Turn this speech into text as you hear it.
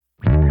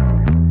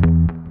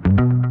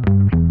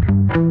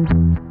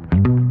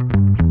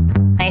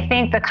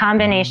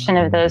combination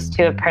of those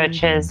two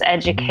approaches,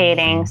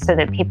 educating so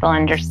that people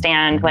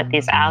understand what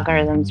these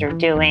algorithms are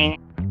doing,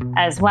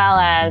 as well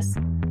as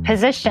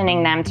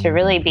positioning them to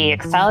really be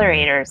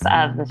accelerators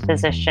of the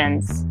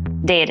physician's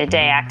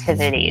day-to-day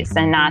activities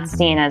and not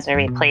seen as a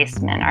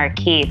replacement, are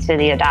key to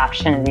the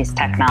adoption of these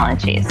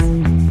technologies.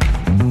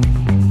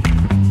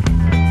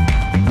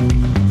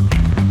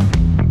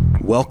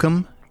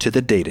 Welcome to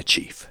the Data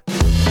Chief.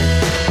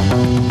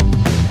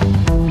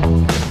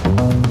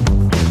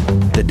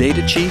 The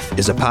Data Chief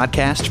is a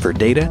podcast for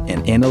data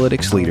and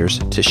analytics leaders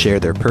to share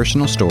their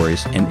personal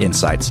stories and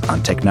insights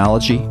on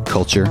technology,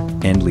 culture,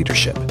 and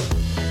leadership.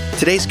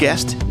 Today's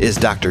guest is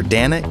Dr.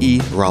 Dana E.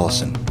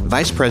 Rollison,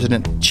 Vice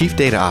President, Chief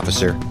Data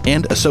Officer,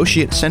 and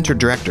Associate Center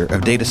Director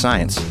of Data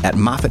Science at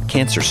Moffitt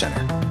Cancer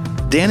Center.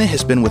 Dana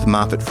has been with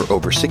Moffitt for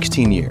over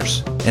 16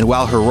 years, and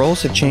while her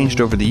roles have changed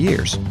over the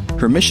years,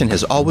 her mission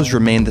has always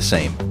remained the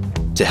same: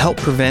 to help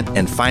prevent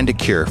and find a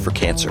cure for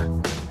cancer.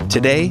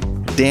 Today,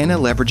 Dana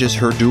leverages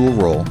her dual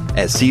role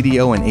as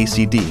CDO and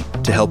ACD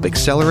to help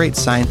accelerate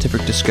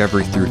scientific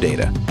discovery through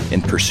data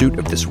in pursuit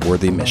of this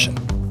worthy mission.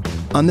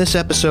 On this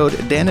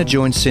episode, Dana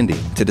joins Cindy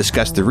to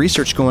discuss the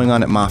research going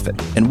on at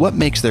Moffitt and what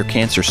makes their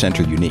cancer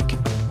center unique.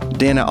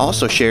 Dana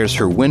also shares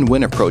her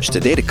win-win approach to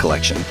data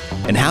collection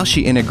and how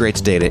she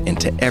integrates data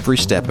into every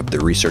step of the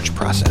research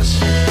process.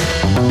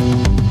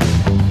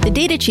 The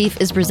Data Chief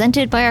is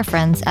presented by our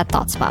friends at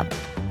ThoughtSpot.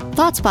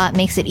 ThoughtSpot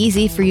makes it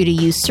easy for you to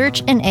use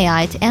search and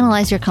AI to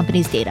analyze your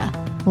company's data,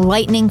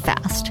 lightning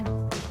fast.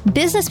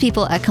 Business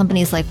people at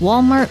companies like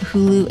Walmart,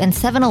 Hulu, and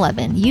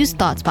 7-Eleven use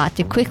ThoughtSpot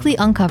to quickly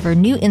uncover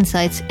new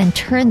insights and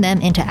turn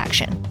them into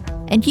action.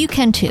 And you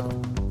can too.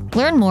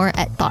 Learn more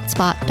at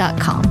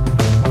thoughtspot.com.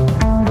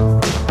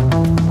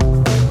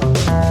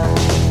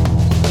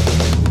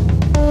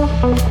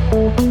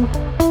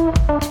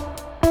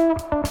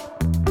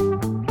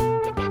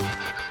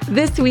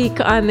 This week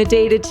on The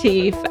Data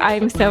Chief,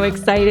 I'm so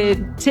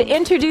excited to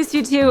introduce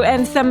you to,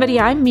 and somebody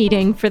I'm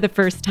meeting for the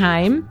first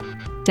time,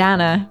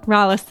 Dana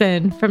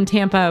Rollison from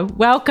Tampa.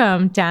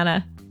 Welcome,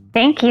 Dana.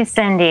 Thank you,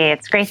 Cindy.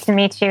 It's great to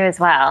meet you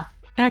as well.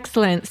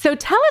 Excellent. So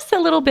tell us a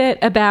little bit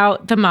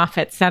about the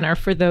Moffitt Center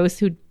for those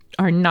who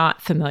are not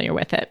familiar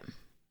with it.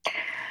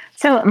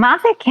 So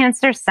Moffitt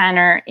Cancer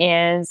Center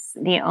is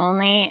the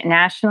only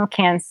National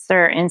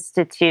Cancer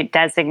Institute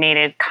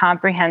designated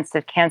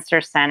comprehensive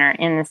cancer center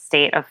in the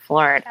state of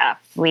Florida.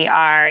 We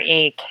are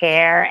a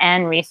care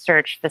and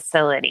research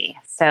facility.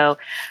 So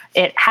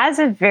it has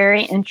a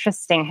very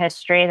interesting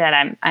history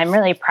that I'm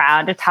really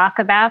proud to talk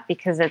about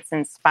because it's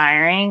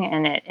inspiring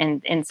and it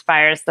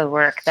inspires the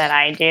work that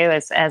I do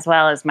as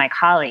well as my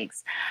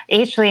colleagues.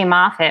 H. Lee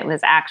Moffitt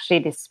was actually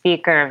the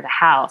Speaker of the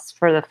House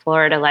for the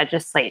Florida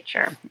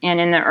legislature.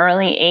 And in the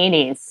early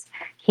 80s,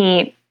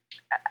 he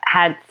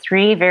had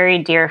three very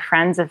dear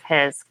friends of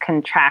his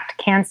contract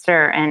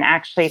cancer and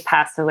actually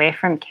pass away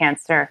from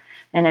cancer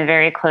in a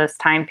very close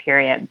time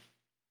period.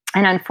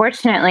 And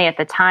unfortunately, at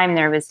the time,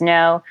 there was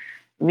no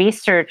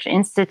research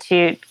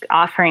institute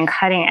offering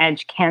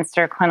cutting-edge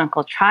cancer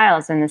clinical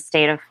trials in the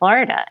state of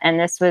Florida. And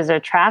this was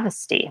a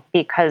travesty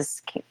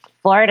because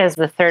Florida is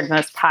the third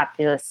most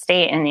populous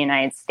state in the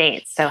United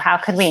States. So how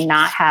could we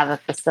not have a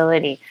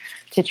facility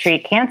to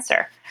treat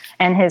cancer?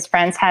 And his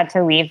friends had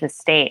to leave the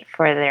state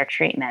for their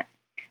treatment.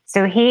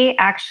 So he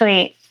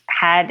actually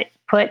had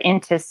put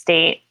into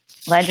state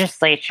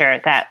legislature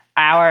that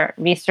our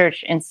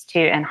research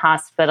institute and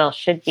hospital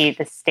should be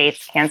the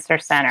state's cancer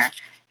center.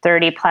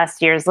 30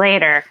 plus years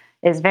later,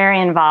 is very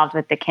involved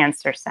with the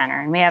cancer center.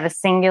 And we have a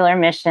singular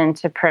mission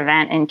to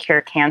prevent and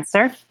cure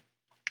cancer.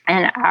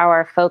 And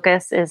our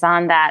focus is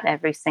on that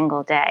every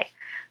single day.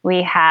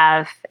 We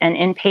have an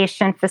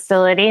inpatient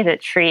facility that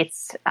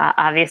treats,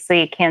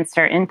 obviously,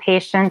 cancer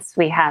inpatients.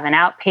 We have an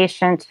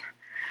outpatient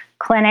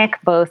clinic,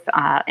 both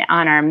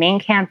on our main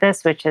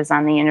campus, which is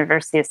on the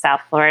University of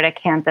South Florida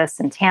campus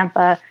in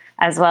Tampa,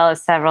 as well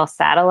as several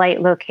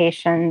satellite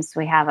locations.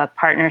 We have a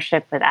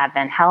partnership with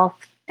Advent Health.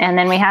 And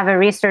then we have a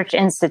research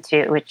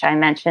institute, which I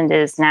mentioned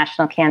is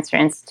National Cancer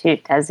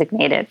Institute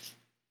designated.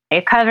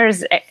 It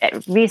covers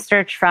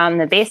research from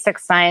the basic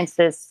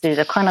sciences through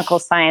the clinical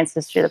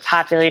sciences, through the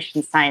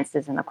population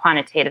sciences and the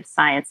quantitative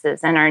sciences.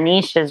 And our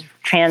niche is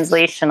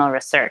translational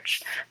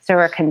research. So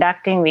we're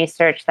conducting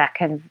research that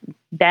can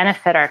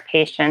benefit our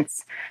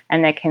patients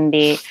and that can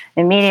be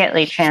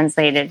immediately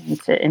translated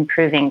into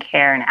improving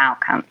care and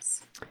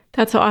outcomes.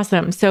 That's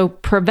awesome. So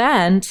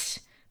prevent,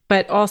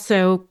 but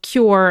also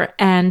cure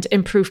and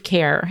improve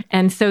care.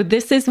 And so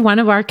this is one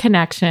of our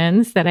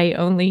connections that I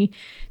only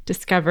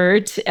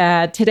discovered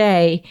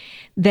today,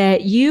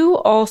 that you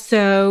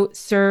also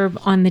serve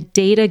on the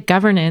data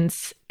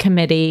governance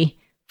committee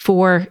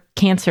for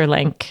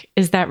CancerLink.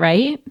 Is that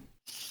right?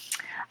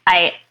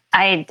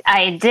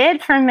 I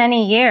did for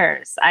many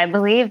years. I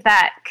believe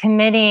that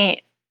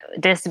committee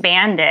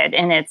disbanded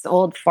in its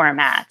old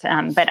format,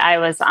 but I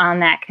was on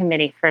that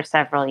committee for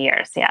several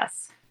years,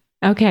 yes.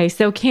 Okay,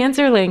 so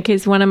CancerLink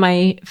is one of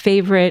my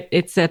favorite.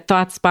 It's a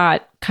ThoughtSpot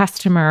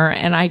customer,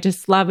 and I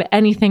just love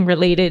anything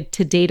related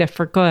to data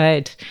for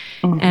good.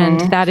 And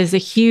that is a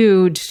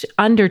huge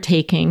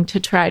undertaking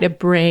to try to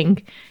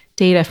bring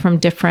data from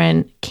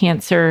different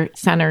cancer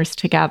centers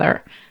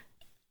together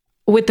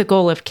with the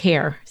goal of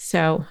care.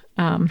 So,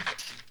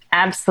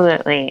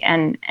 absolutely.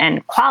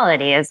 And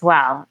quality as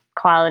well.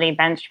 Quality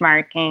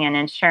benchmarking and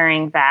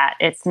ensuring that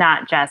it's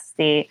not just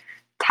the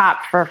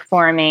top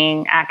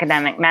performing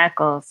academic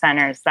medical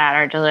centers that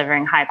are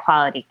delivering high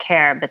quality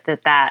care, but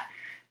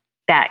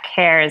that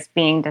care is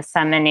being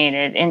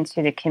disseminated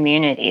into the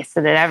community so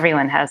that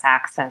everyone has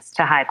access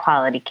to high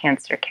quality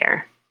cancer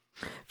care.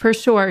 For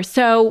sure.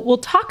 So we'll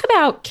talk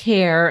about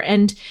care,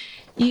 and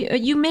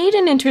you made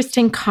an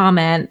interesting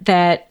comment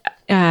that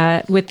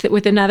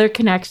with another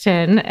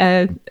connection,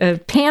 a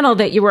panel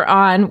that you were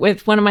on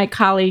with one of my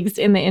colleagues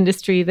in the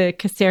industry, the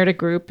Caserta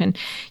Group, and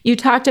you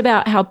talked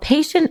about how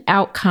patient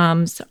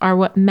outcomes are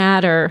what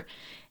matter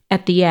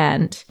at the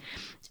end,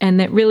 and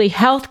that really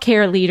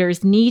healthcare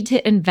leaders need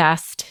to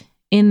invest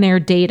in their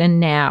data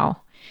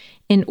now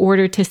in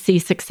order to see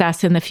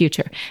success in the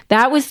future.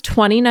 That was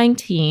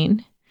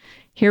 2019.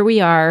 Here we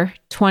are,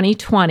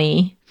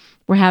 2020.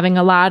 We're having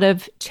a lot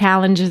of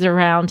challenges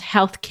around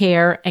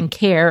healthcare and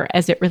care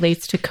as it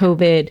relates to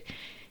COVID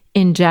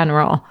in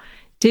general.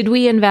 Did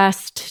we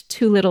invest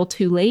too little,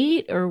 too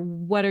late, or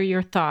what are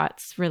your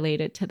thoughts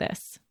related to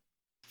this?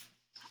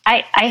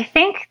 I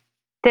think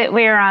that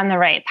we're on the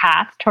right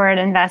path toward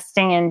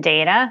investing in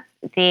data.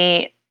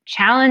 The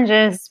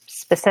challenges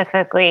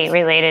specifically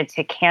related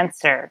to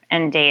cancer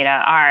and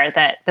data are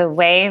that the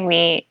way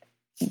we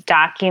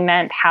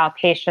document how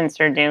patients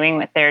are doing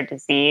with their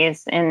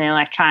disease in the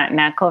electronic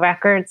medical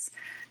records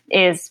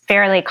is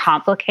fairly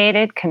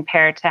complicated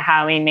compared to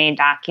how we may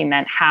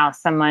document how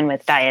someone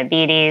with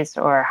diabetes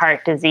or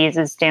heart disease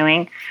is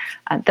doing.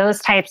 Those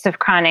types of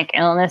chronic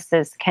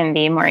illnesses can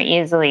be more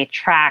easily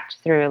tracked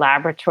through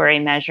laboratory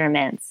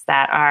measurements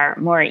that are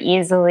more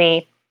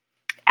easily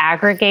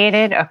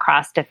aggregated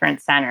across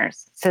different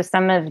centers. So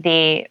some of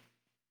the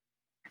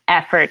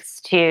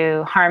efforts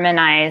to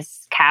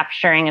harmonize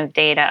capturing of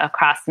data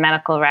across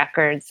medical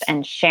records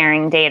and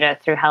sharing data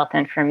through health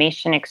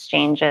information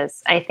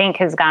exchanges, I think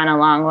has gone a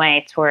long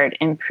way toward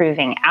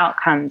improving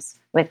outcomes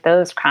with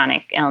those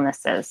chronic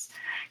illnesses.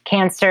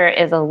 Cancer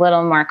is a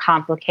little more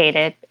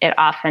complicated. It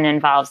often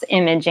involves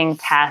imaging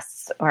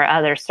tests or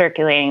other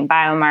circulating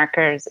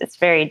biomarkers. It's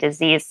very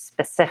disease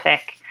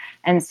specific.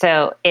 And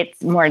so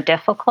it's more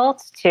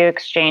difficult to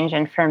exchange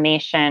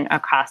information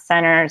across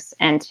centers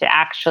and to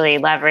actually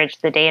leverage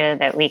the data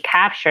that we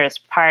capture as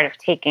part of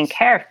taking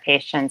care of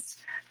patients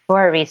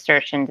for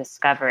research and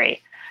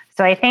discovery.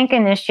 So I think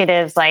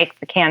initiatives like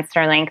the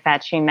CancerLink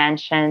that you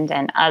mentioned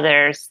and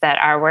others that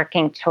are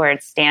working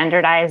towards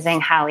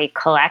standardizing how we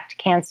collect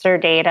cancer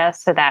data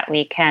so that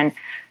we can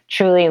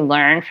truly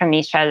learn from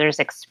each other's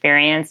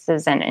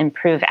experiences and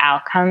improve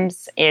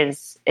outcomes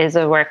is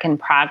a work in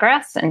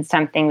progress and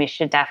something we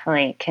should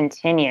definitely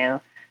continue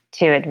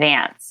to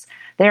advance.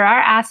 There are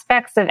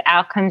aspects of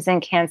outcomes in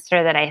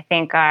cancer that I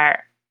think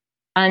are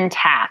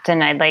untapped,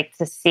 and I'd like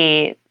to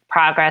see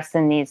progress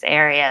in these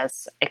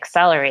areas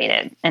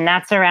accelerated, and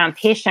that's around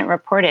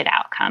patient-reported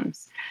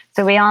outcomes.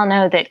 So we all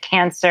know that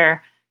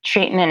cancer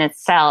treatment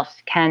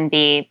itself can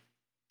be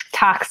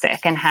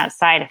toxic and have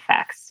side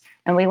effects.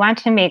 And we want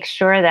to make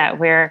sure that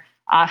we're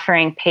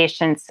offering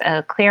patients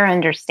a clear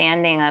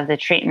understanding of the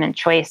treatment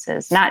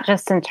choices, not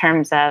just in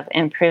terms of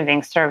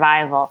improving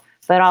survival,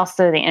 but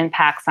also the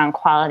impacts on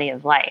quality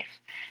of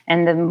life.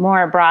 And the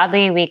more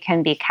broadly we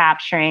can be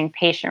capturing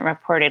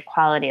patient-reported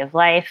quality of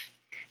life,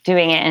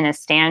 doing it in a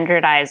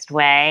standardized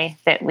way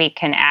that we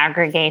can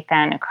aggregate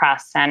then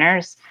across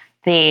centers,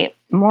 the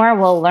more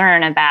we'll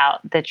learn about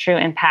the true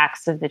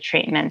impacts of the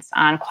treatments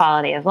on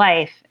quality of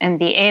life and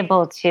be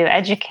able to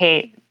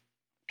educate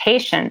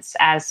patients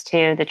as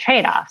to the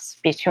trade-offs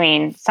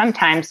between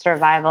sometimes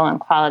survival and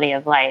quality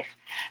of life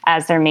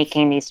as they're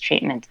making these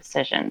treatment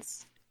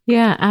decisions.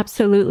 Yeah,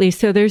 absolutely.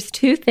 So there's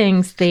two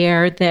things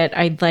there that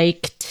I'd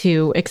like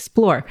to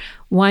explore.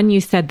 One, you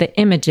said the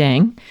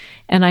imaging,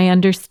 and I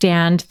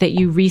understand that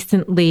you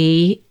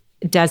recently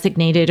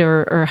designated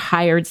or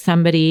hired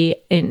somebody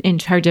in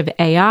charge of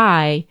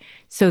AI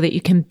so that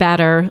you can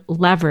better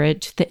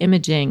leverage the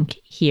imaging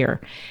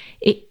here.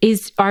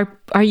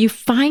 Are you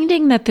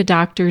finding that the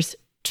doctors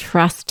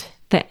trust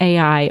the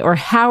AI, or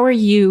how are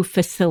you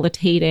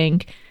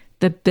facilitating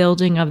the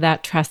building of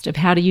that trust of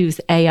how to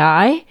use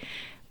AI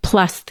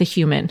plus the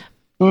human?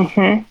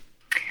 Mm-hmm.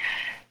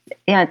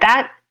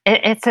 Yeah,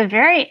 it's a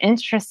very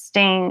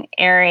interesting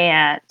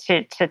area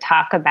to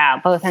talk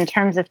about, both in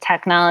terms of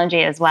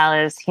technology as well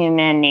as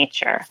human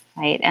nature,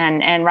 right?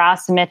 And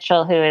Ross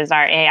Mitchell, who is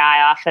our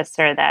AI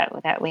officer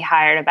that we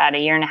hired about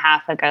 1.5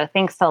 years ago,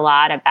 thinks a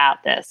lot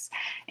about this.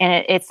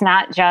 And it's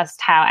not just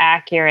how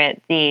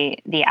accurate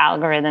the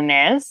algorithm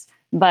is,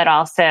 but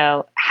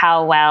also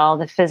how well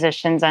the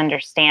physicians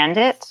understand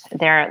it.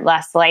 They're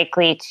less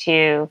likely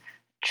to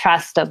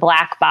trust a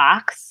black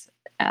box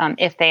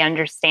if they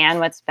understand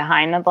what's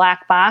behind the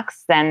black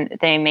box, then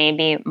they may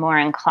be more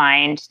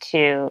inclined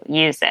to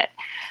use it.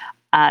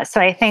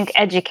 So I think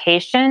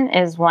education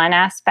is one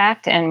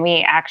aspect, and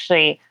we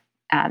actually,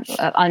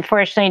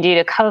 unfortunately, due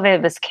to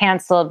COVID, was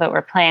canceled, but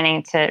we're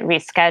planning to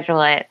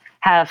reschedule it,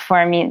 have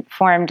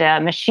formed a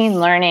machine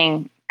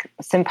learning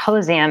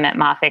symposium at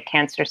Moffitt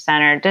Cancer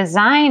Center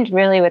designed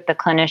really with the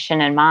clinician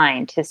in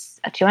mind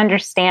to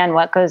understand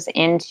what goes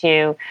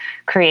into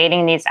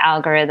creating these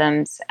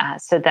algorithms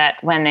so that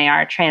when they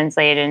are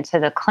translated into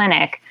the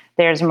clinic,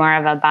 there's more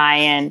of a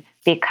buy-in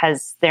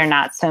because they're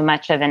not so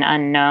much of an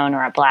unknown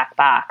or a black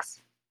box.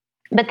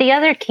 But the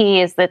other key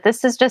is that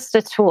this is just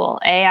a tool.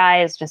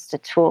 AI is just a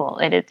tool.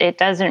 It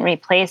doesn't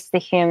replace the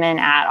human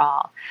at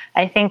all.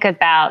 I think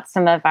about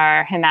some of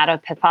our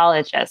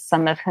hematopathologists,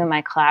 some of whom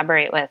I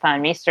collaborate with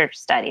on research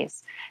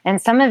studies.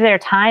 And some of their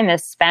time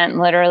is spent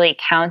literally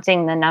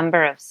counting the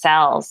number of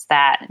cells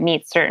that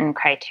meet certain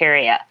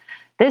criteria.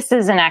 This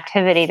is an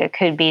activity that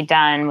could be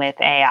done with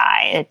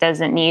AI. It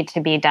doesn't need to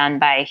be done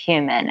by a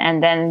human.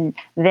 And then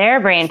their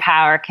brain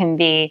power can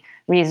be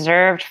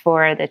reserved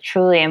for the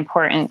truly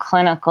important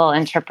clinical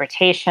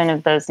interpretation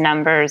of those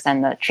numbers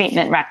and the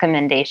treatment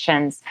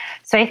recommendations.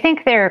 So I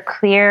think there are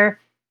clear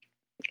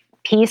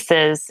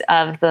pieces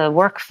of the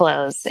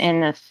workflows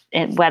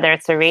whether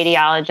it's a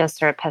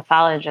radiologist or a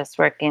pathologist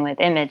working with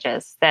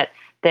images that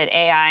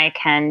AI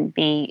can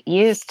be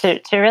used to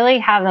really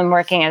have them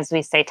working, as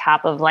we say,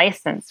 top of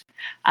license.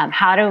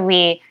 How do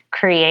we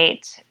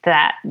create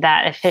that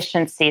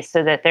efficiency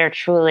so that they're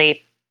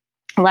truly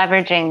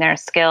leveraging their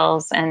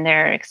skills and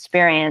their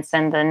experience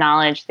and the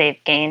knowledge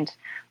they've gained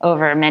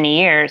over many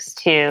years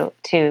to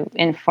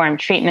inform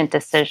treatment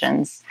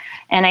decisions?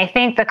 And I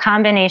think the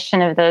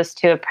combination of those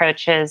two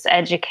approaches,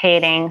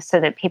 educating so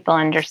that people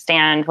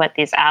understand what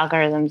these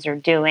algorithms are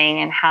doing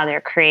and how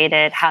they're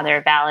created, how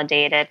they're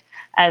validated,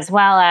 as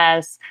well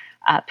as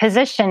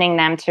positioning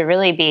them to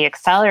really be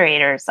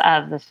accelerators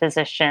of the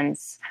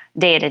physician's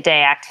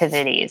day-to-day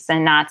activities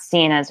and not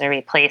seen as a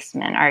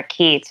replacement, are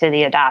key to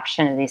the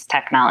adoption of these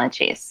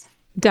technologies.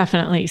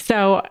 Definitely.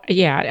 So,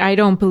 yeah, I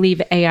don't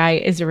believe AI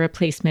is a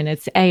replacement.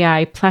 It's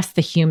AI plus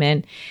the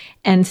human.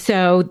 And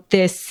so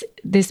this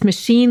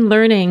machine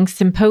learning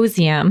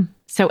symposium,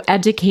 so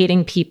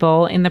educating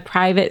people in the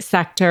private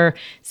sector,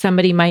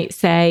 somebody might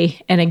say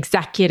an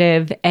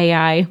executive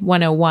AI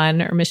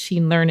 101 or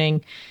machine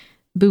learning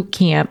boot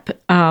camp.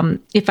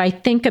 If I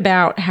think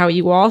about how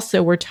you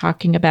also were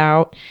talking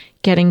about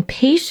getting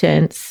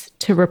patients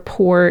to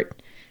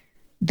report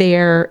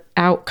their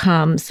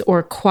outcomes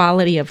or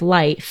quality of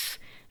life,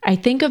 I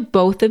think of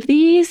both of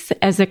these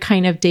as a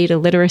kind of data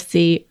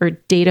literacy or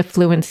data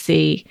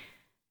fluency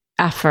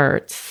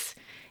efforts.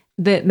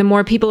 The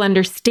more people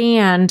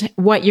understand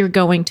what you're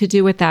going to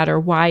do with that or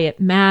why it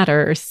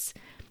matters,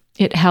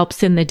 it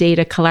helps in the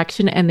data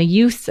collection and the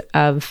use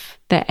of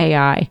the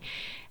AI.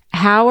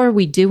 How are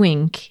we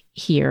doing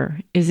here?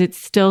 Is it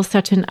still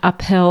such an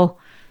uphill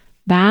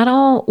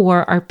battle,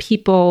 or are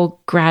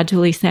people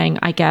gradually saying,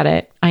 I get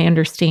it, I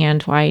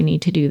understand why I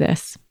need to do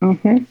this?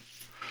 Mm-hmm.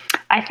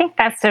 I think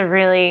that's a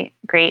really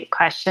great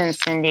question,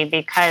 Cindy,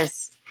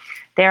 because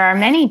there are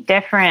many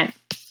different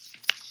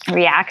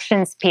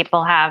reactions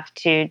people have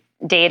to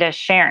data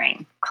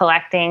sharing,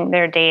 collecting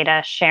their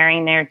data,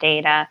 sharing their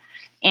data.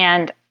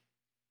 And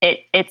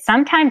it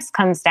sometimes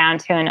comes down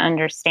to an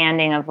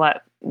understanding of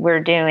what we're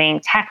doing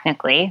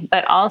technically,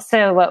 but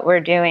also what we're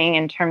doing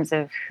in terms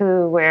of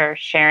who we're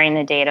sharing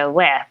the data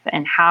with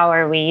and how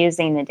are we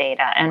using the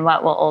data and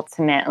what will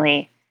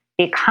ultimately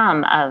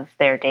become of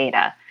their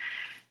data.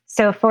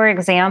 So, for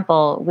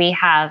example, we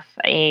have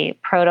a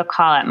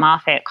protocol at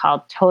Moffitt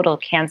called Total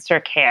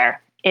Cancer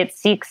Care. It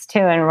seeks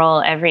to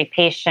enroll every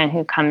patient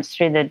who comes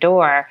through the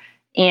door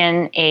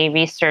in a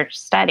research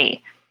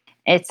study.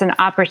 It's an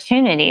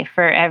opportunity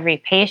for every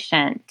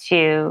patient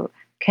to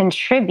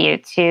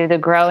contribute to the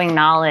growing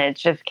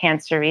knowledge of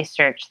cancer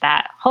research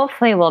that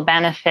hopefully will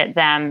benefit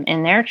them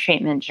in their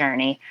treatment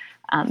journey,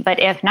 but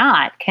if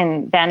not,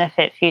 can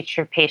benefit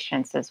future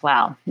patients as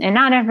well. And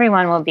not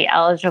everyone will be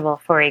eligible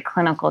for a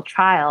clinical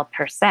trial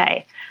per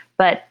se,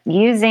 but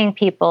using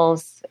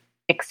people's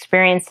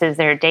experiences,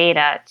 their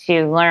data,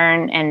 to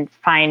learn and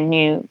find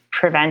new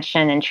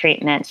prevention and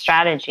treatment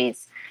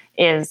strategies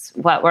is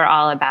what we're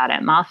all about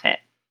at Moffitt.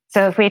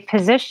 So if we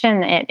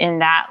position it in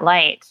that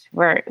light,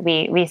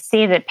 we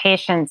see that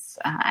patients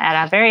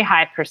at a very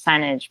high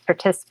percentage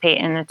participate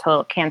in the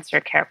Total Cancer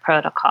Care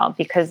protocol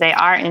because they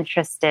are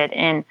interested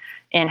in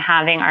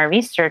having our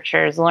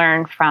researchers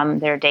learn from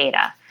their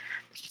data.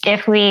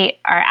 If we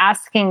are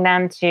asking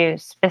them to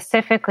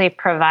specifically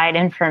provide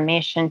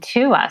information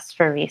to us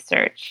for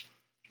research,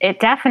 it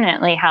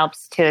definitely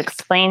helps to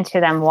explain to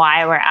them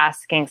why we're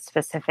asking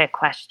specific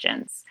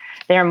questions.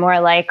 They're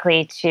more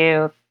likely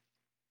to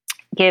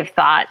give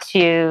thought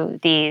to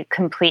the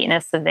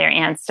completeness of their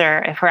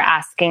answer if we're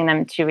asking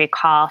them to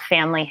recall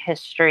family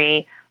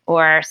history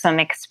or some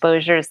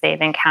exposures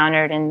they've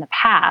encountered in the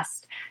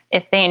past.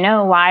 If they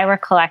know why we're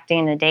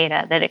collecting the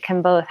data, that it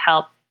can both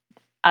help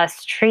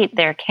us treat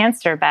their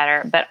cancer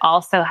better, but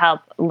also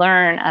help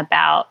learn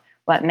about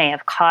what may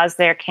have caused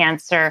their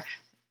cancer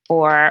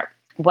or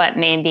what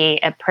may be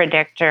a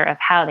predictor of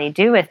how they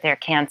do with their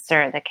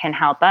cancer that can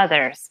help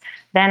others,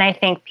 then I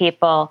think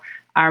people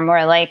are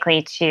more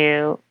likely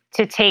to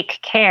take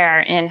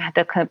care in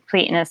the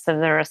completeness of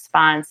the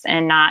response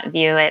and not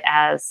view it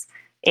as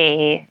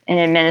an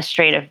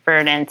administrative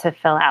burden to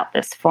fill out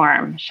this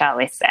form, shall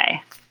we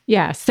say.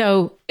 Yeah.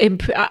 So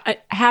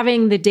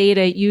having the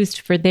data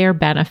used for their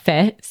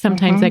benefit,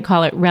 sometimes I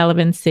call it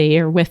relevancy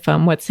or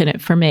WIFM, what's in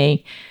it for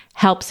me,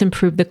 helps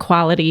improve the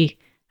quality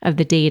of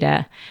the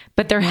data.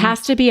 But there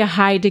has to be a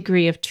high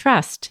degree of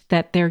trust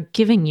that they're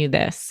giving you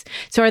this.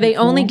 So are they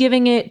only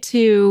giving it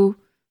to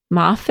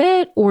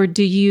Moffitt, or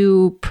do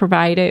you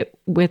provide it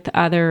with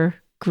other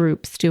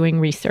groups doing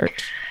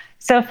research?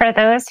 So for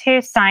those who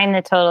sign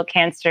the total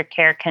cancer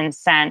care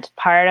consent,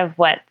 part of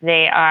what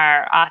they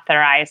are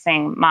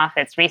authorizing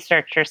Moffitt's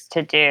researchers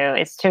to do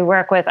is to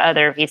work with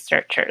other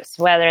researchers,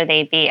 whether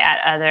they be at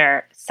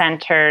other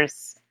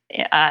centers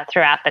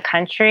throughout the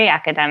country,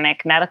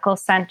 academic medical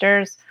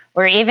centers,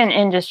 or even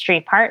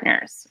industry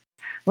partners.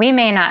 We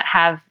may not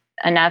have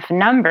enough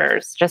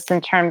numbers just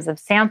in terms of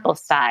sample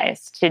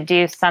size to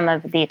do some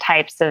of the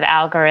types of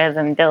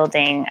algorithm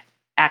building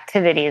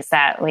activities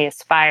that we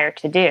aspire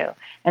to do.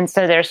 And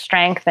so there's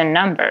strength in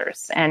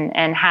numbers, and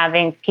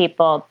having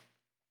people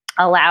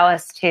allow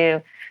us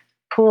to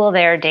pool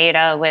their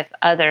data with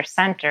other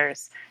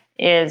centers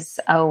is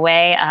a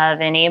way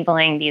of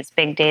enabling these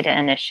big data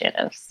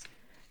initiatives.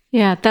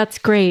 Yeah, that's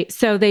great.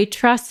 So they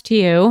trust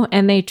you,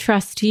 and they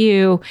trust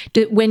you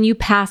when you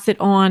pass it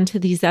on to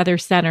these other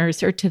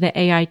centers or to the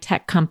AI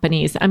tech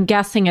companies. I'm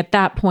guessing at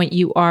that point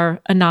you are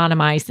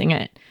anonymizing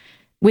it.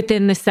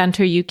 Within the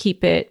center, you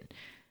keep it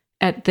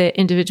at the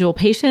individual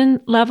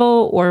patient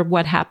level, or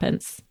what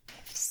happens?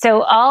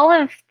 So all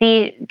of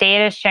the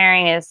data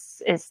sharing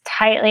is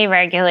tightly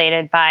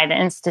regulated by the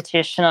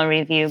Institutional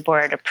Review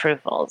Board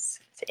approvals.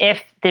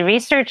 If the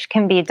research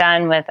can be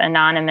done with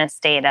anonymous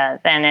data,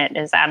 then it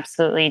is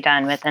absolutely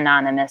done with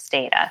anonymous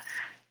data.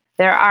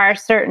 There are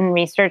certain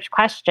research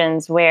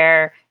questions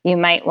where you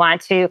might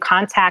want to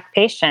contact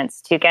patients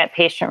to get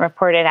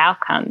patient-reported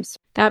outcomes.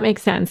 That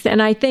makes sense.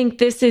 And I think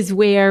this is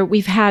where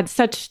we've had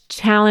such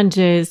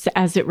challenges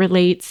as it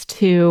relates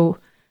to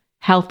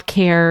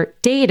healthcare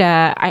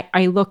data.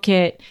 I look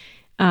at,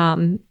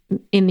 in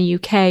the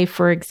UK,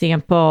 for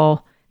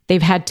example,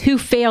 they've had 2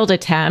 failed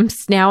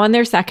attempts. Now on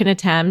their second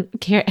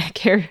attempt,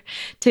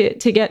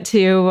 to get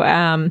to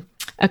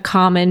a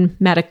common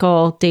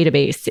medical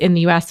database. In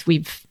the US,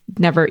 we've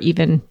never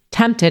even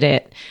attempted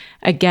it,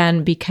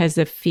 again, because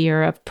of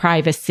fear of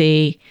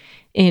privacy.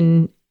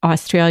 In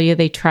Australia,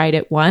 they tried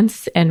it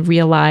once and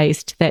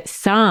realized that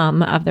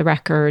some of the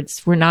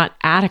records were not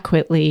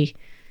adequately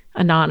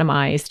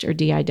anonymized or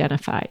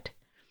de-identified.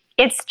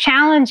 It's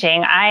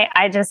challenging.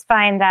 I just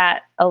find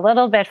that a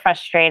little bit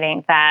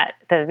frustrating that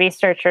the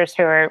researchers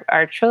who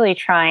are truly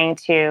trying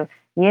to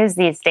use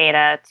these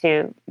data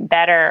to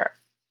better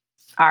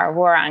our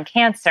war on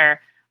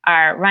cancer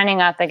are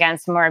running up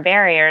against more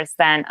barriers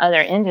than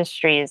other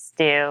industries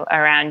do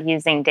around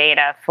using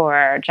data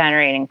for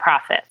generating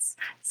profits.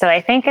 So I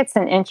think it's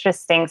an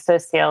interesting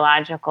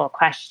sociological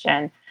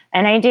question.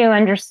 And I do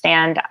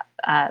understand,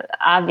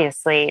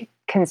 obviously,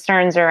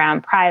 concerns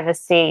around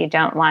privacy. You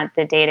don't want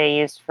the data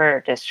used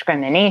for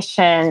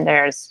discrimination.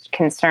 There's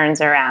concerns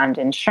around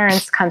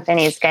insurance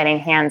companies getting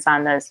hands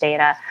on those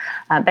data.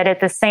 But at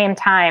the same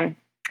time,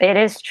 it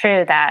is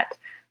true that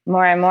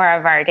more and more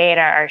of our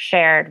data are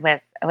shared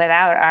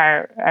without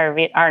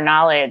our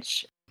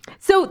knowledge.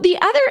 So the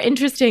other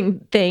interesting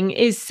thing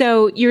is,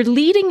 so you're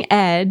leading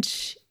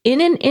edge in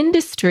an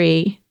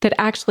industry that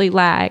actually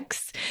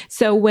lags.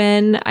 So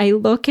when I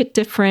look at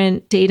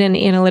different data and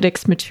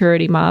analytics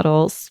maturity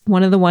models,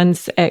 one of the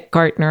ones at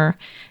Gartner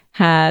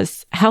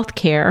has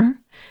healthcare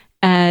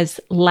as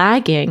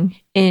lagging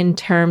in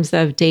terms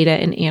of data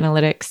and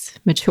analytics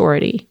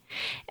maturity.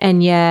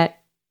 And yet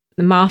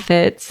the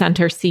Moffitt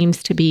Center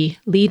seems to be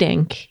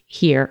leading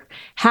here.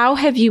 How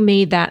have you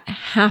made that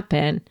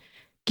happen?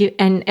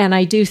 And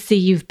I do see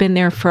you've been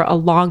there for a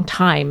long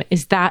time.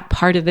 Is that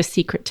part of the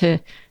secret to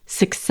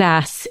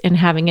success in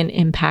having an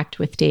impact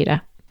with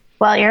data?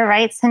 Well, you're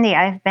right, Cindy.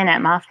 I've been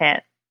at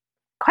Moffitt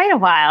quite a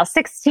while,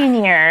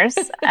 16 years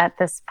at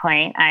this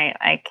point.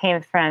 I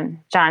came from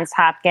Johns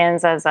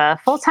Hopkins as a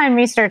full-time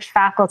research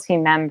faculty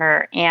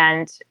member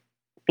and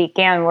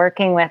began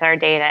working with our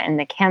data in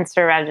the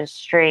cancer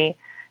registry.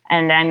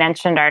 And I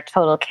mentioned our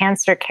total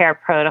cancer care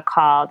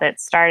protocol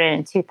that started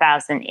in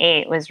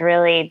 2008 was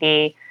really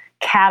the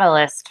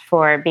catalyst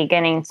for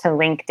beginning to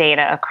link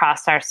data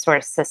across our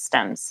source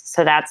systems.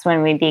 So that's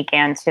when we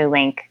began to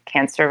link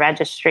cancer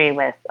registry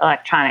with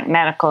electronic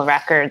medical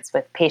records,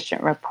 with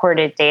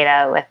patient-reported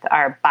data, with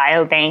our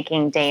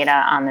biobanking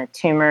data on the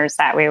tumors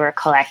that we were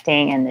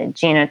collecting and the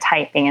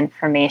genotyping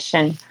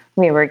information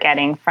we were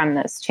getting from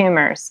those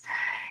tumors.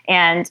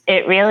 And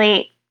it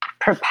really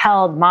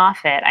propelled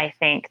Moffitt, I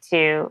think,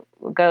 to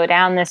go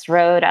down this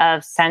road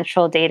of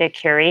central data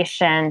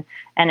curation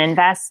and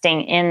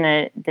investing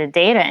in the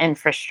data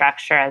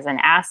infrastructure as an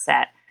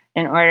asset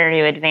in order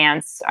to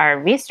advance our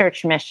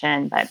research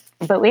mission.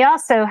 But we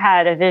also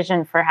had a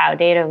vision for how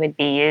data would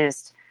be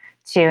used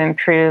to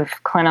improve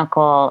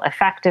clinical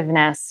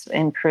effectiveness,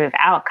 improve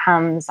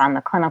outcomes on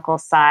the clinical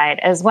side,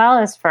 as well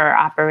as for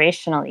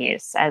operational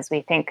use as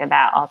we think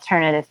about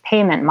alternative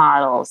payment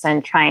models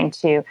and trying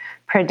to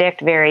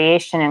predict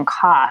variation in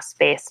costs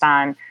based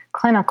on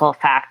clinical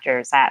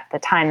factors at the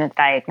time of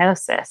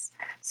diagnosis.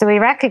 So we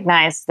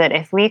recognized that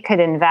if we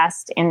could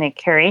invest in the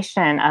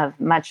curation of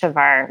much of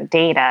our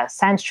data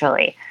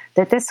centrally,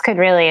 that this could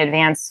really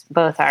advance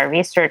both our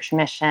research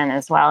mission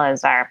as well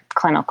as our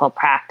clinical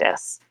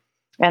practice.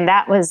 And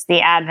that was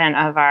the advent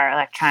of our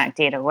electronic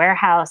data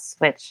warehouse,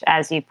 which,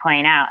 as you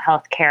point out,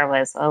 healthcare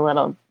was a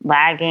little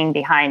lagging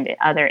behind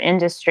other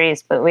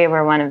industries, but we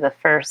were one of the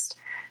first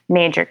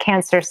major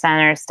cancer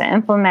centers to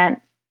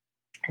implement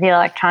the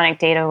electronic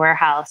data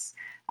warehouse.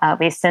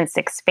 We've since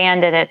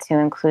expanded it to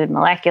include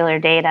molecular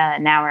data,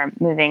 and now we're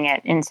moving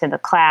it into the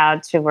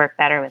cloud to work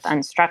better with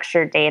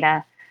unstructured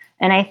data.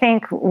 And I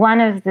think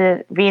one of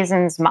the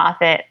reasons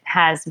Moffitt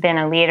has been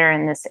a leader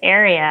in this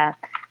area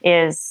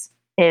is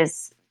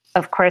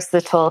of course,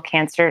 the Total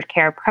Cancer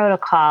Care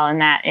Protocol, and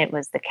that it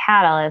was the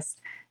catalyst,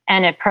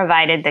 and it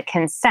provided the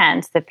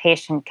consent, the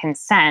patient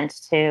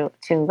consent to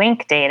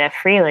link data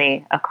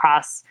freely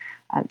across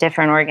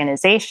different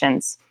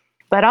organizations,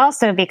 but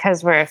also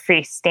because we're a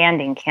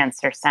freestanding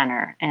cancer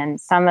center. And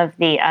some of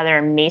the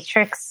other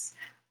matrix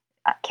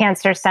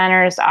cancer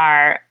centers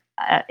are,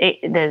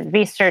 the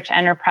research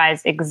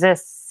enterprise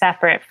exists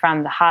separate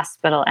from the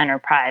hospital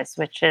enterprise,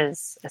 which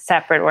is a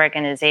separate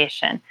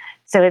organization.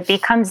 So it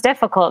becomes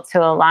difficult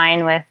to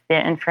align with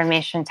the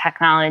information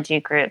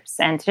technology groups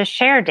and to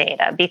share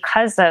data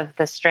because of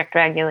the strict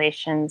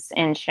regulations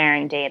in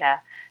sharing data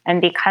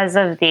and because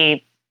of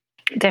the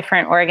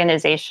different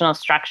organizational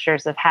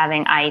structures of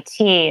having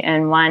IT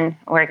in one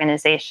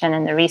organization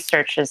and the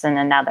research is in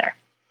another.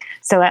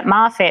 So at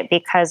Moffitt,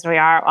 because we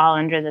are all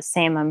under the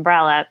same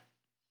umbrella,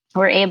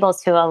 we're able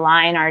to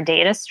align our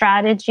data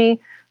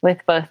strategy with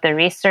both the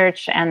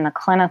research and the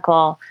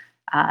clinical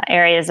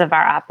areas of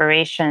our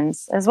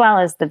operations, as well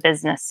as the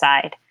business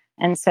side.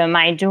 And so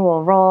my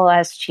dual role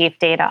as Chief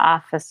Data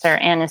Officer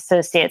and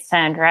Associate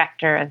Center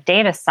Director of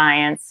Data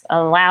Science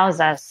allows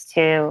us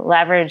to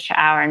leverage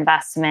our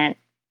investment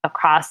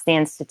across the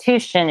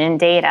institution in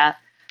data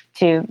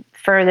to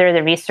further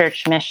the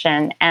research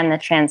mission and the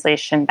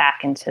translation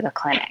back into the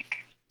clinic.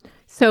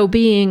 So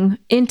being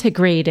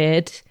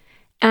integrated.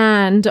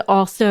 And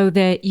also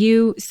that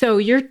your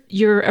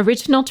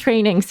original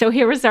training. So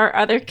here was our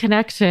other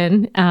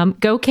connection.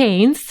 Go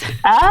Canes.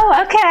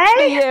 Oh,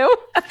 okay. You,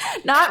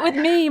 not with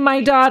me,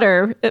 my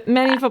daughter.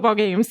 Many football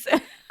games.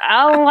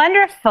 Oh,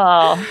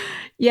 wonderful.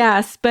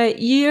 Yes, but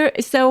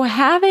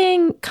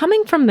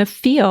coming from the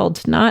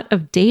field, not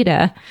of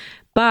data,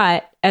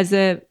 but as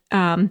a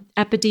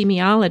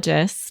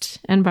epidemiologist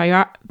and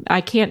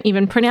I can't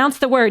even pronounce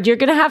the word. You're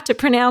going to have to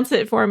pronounce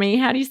it for me.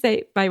 How do you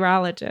say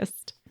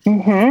virologist?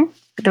 Mm-hmm.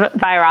 The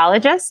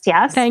virologist,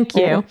 yes. Thank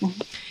you.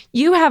 Mm-hmm.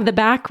 You have the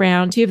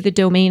background, you have the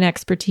domain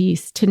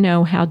expertise to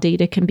know how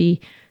data can be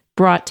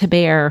brought to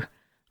bear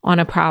on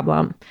a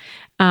problem.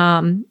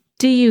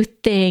 Do you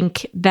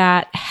think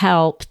that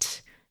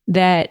helped,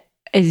 that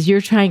as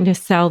you're trying to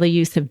sell the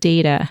use of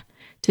data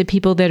to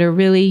people that are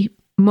really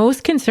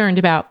most concerned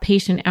about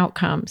patient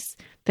outcomes,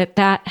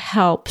 that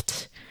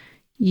helped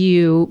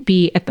you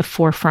be at the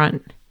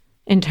forefront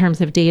in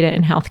terms of data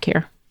in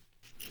healthcare?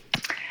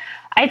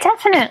 I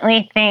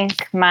definitely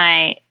think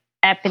my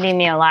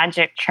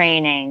epidemiologic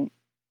training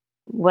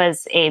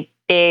was a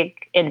big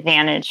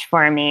advantage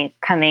for me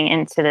coming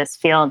into this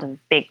field of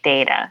big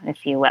data,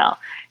 if you will.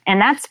 And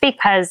that's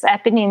because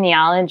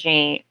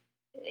epidemiology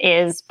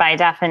is, by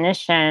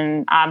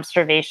definition,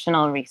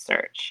 observational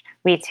research.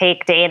 We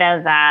take data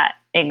that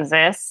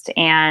exists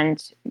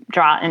and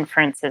draw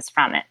inferences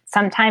from it.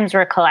 Sometimes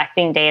we're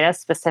collecting data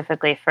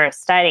specifically for a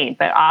study,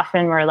 but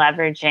often we're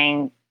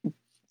leveraging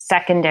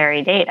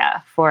secondary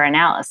data for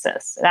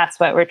analysis.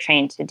 That's what we're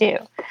trained to do.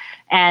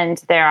 And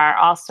there are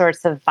all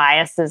sorts of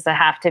biases that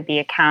have to be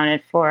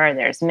accounted for.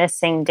 There's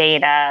missing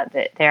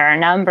data. There are a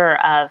number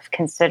of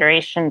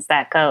considerations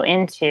that go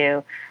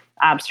into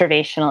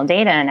observational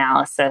data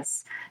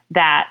analysis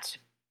that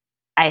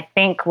I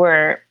think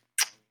were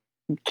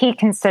key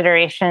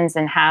considerations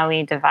in how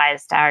we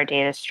devised our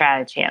data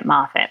strategy at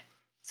Moffitt.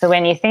 So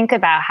when you think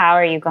about how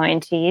are you going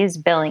to use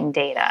billing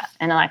data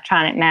and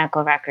electronic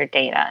medical record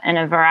data and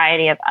a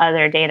variety of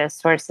other data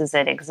sources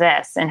that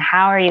exist, and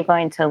how are you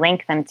going to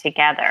link them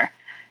together,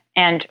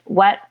 and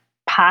what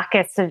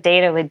pockets of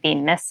data would be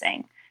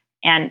missing,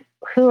 and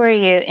who are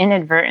you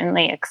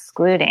inadvertently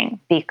excluding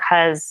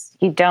because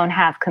you don't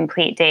have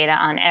complete data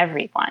on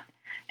everyone,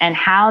 and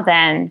how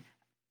then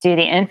do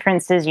the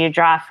inferences you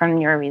draw from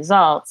your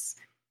results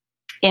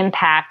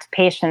impact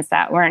patients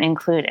that weren't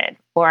included?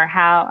 Or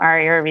how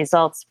are your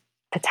results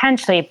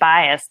potentially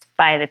biased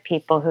by the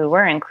people who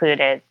were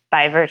included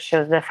by virtue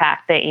of the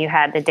fact that you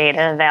had the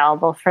data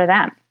available for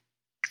them?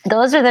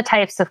 Those are the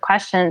types of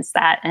questions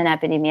that an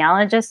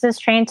epidemiologist is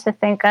trained to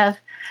think of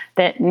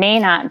that may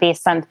not be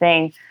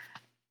something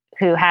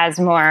who has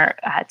more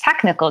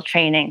technical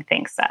training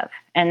thinks of.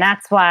 And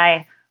that's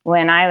why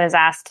when I was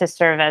asked to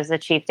serve as the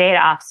chief data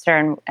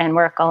officer and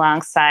work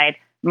alongside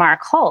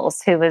Mark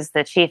Holes, who was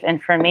the chief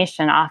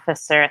information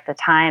officer at the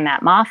time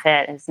at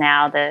Moffitt, is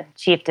now the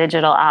chief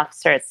digital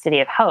officer at City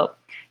of Hope,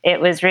 it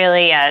was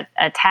really a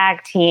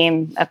tag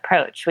team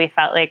approach. We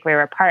felt like we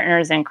were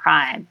partners in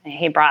crime.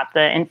 He brought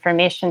the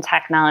information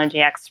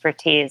technology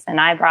expertise, and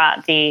I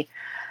brought the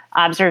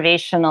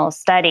observational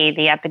study,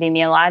 the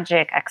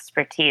epidemiologic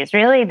expertise,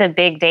 really the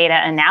big data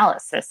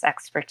analysis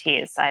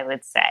expertise, I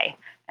would say.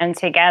 And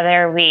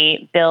together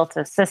we built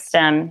a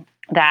system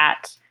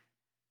that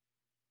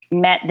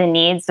met the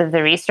needs of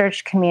the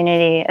research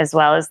community as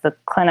well as the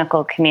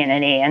clinical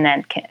community, and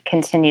then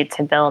continued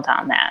to build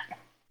on that.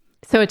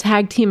 So a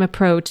tag team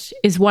approach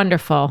is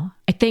wonderful.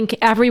 I think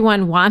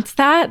everyone wants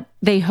that.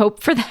 They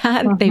hope for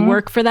that. Mm-hmm. They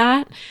work for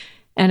that,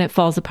 and it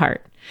falls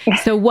apart.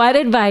 So what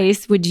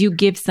advice would you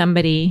give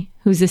somebody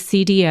who's a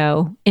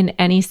CDO in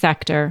any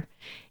sector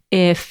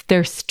if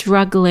they're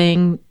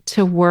struggling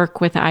to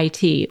work with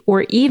IT,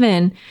 or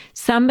even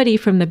somebody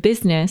from the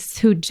business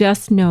who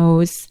just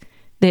knows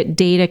that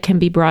data can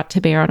be brought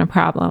to bear on a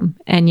problem,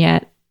 and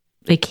yet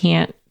they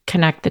can't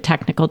connect the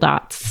technical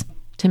dots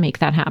to make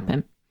that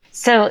happen?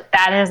 So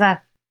that is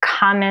a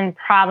common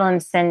problem,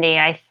 Cindy.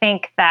 I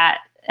think that,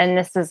 and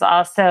this is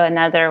also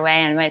another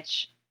way in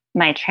which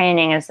my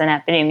training as an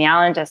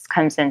epidemiologist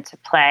comes into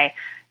play.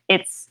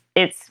 It's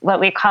what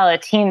we call a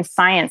team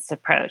science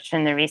approach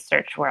in the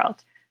research world.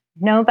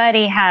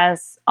 Nobody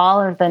has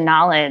all of the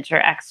knowledge or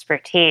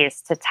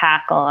expertise to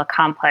tackle a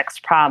complex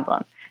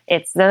problem.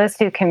 It's those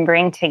who can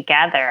bring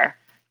together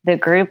the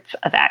group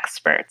of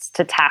experts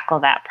to tackle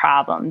that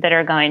problem that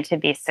are going to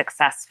be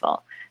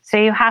successful. So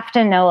you have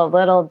to know a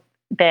little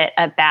bit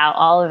about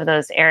all of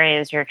those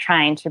areas you're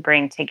trying to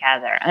bring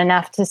together,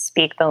 enough to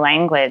speak the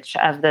language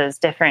of those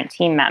different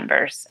team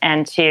members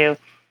and to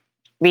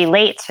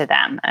relate to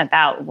them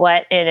about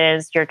what it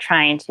is you're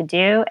trying to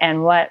do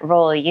and what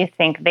role you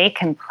think they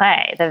can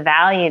play, the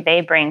value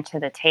they bring to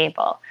the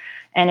table.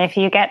 And if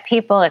you get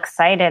people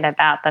excited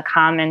about the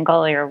common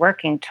goal you're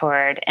working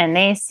toward, and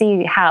they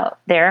see how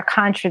their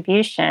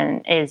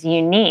contribution is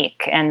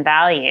unique and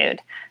valued,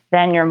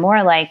 then you're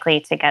more likely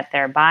to get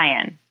their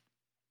buy-in.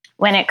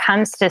 When it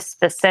comes to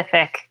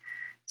specific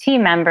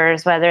team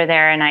members, whether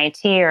they're in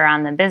IT or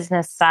on the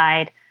business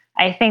side,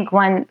 I think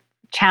one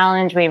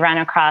challenge we run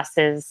across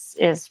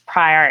is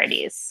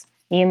priorities.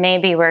 You may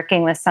be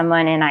working with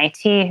someone in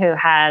IT who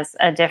has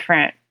a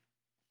different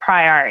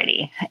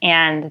priority,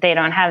 and they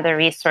don't have the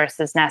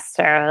resources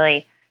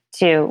necessarily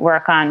to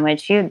work on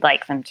which you'd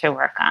like them to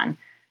work on.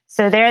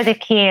 So there, the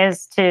key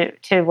is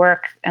to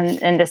work,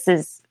 and this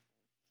is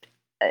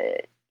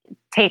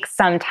takes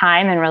some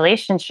time and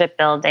relationship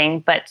building,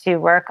 but to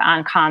work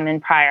on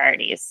common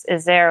priorities.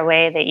 Is there a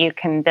way that you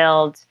can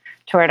build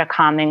toward a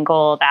common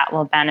goal that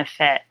will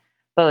benefit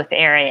both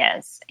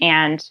areas?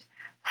 And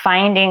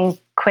finding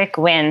quick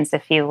wins,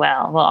 if you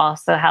will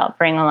also help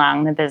bring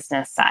along the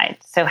business side.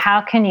 So how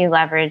can you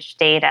leverage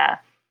data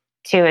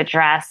to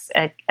address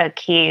a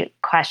key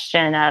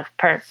question of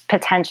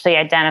potentially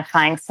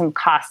identifying some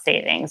cost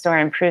savings or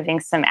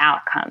improving some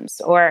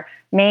outcomes, or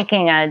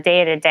making a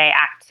day-to-day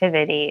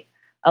activity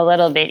a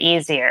little bit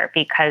easier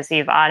because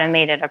you've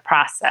automated a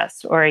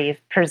process, or you've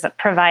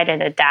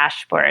provided a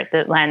dashboard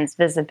that lends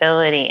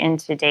visibility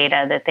into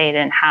data that they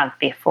didn't have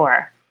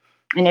before.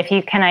 And if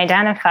you can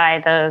identify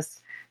those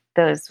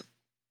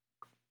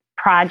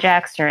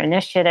projects or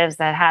initiatives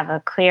that have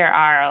a clear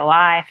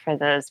ROI for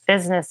those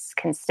business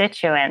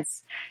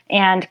constituents,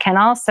 and can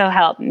also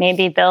help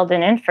maybe build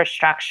an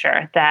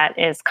infrastructure that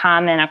is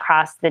common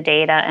across the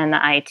data and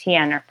the IT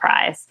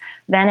enterprise,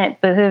 then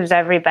it behooves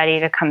everybody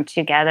to come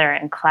together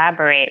and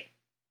collaborate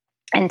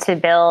and to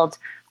build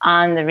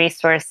on the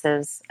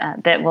resources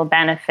that will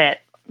benefit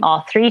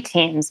all three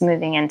teams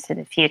moving into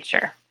the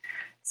future.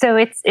 So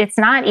it's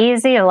not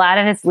easy. A lot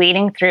of it's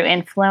leading through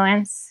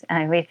influence.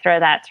 We throw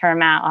that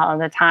term out all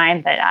the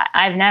time, but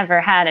I've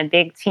never had a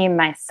big team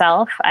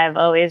myself. I've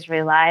always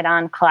relied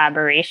on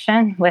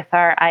collaboration with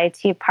our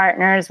IT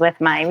partners,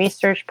 with my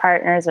research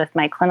partners, with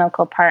my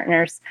clinical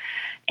partners.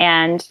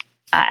 And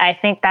I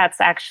think that's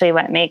actually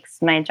what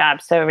makes my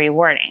job so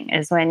rewarding,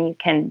 is when you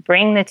can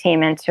bring the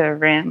team into a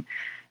room,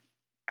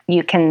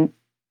 you can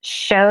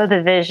show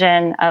the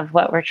vision of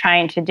what we're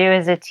trying to do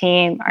as a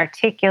team,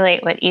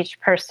 articulate what each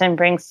person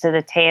brings to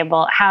the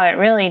table, how it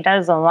really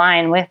does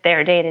align with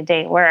their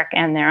day-to-day work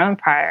and their own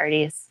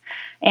priorities,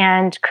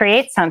 and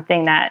create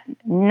something that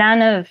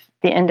none of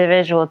the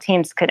individual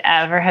teams could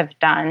ever have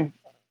done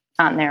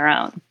on their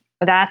own.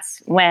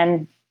 That's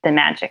when the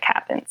magic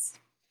happens.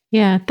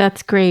 Yeah,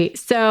 that's great.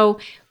 So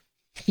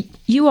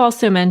you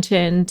also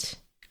mentioned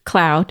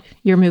cloud.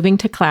 You're moving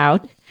to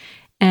cloud.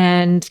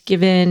 And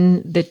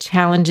given the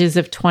challenges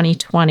of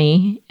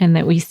 2020, and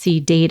that we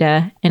see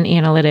data and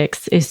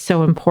analytics is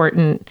so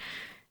important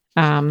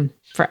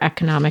for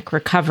economic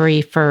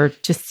recovery, for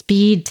just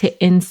speed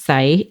to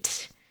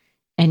insight.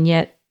 And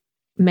yet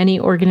many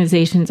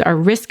organizations are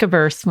risk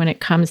averse when it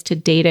comes to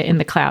data in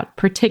the cloud,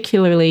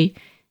 particularly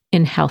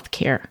in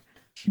healthcare.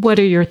 What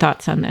are your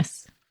thoughts on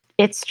this?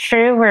 It's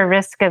true we're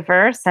risk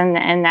averse,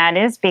 and that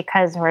is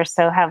because we're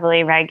so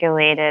heavily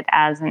regulated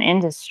as an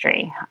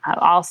industry.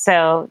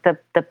 Also,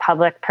 the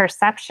public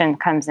perception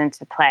comes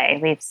into play.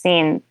 We've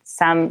seen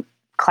some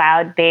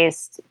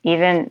cloud-based,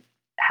 even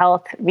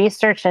health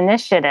research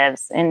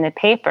initiatives in the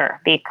paper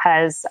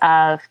because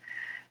of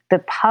the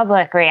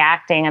public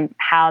reacting and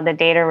how the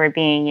data were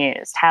being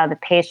used, how the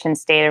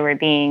patient's data were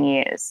being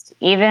used.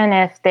 Even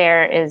if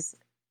there is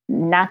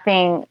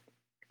nothing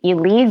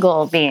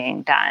illegal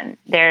being done,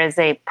 there is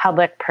a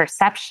public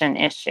perception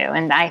issue.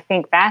 And I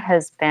think that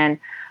has been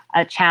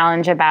a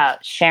challenge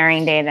about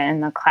sharing data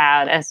in the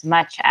cloud as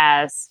much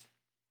as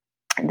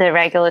the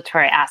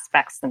regulatory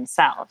aspects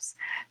themselves.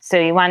 So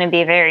you want to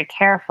be very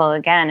careful,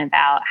 again,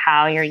 about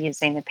how you're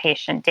using the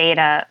patient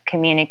data,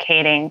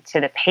 communicating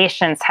to the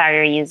patients how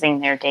you're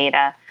using their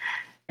data.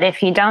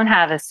 If you don't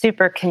have a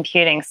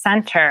supercomputing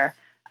center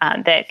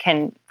that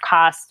can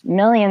cost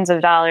millions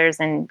of dollars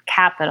in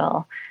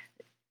capital,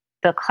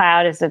 the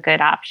cloud is a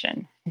good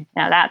option.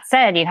 Now, that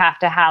said, you have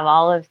to have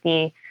all of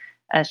the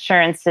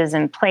assurances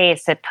in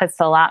place. It puts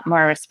a lot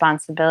more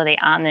responsibility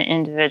on the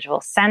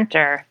individual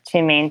center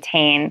to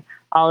maintain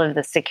all of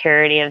the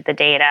security of the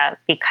data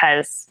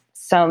because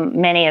so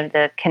many of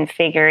the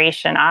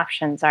configuration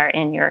options are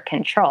in your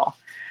control.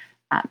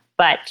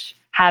 But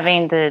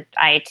having the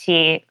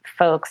IT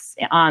folks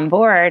on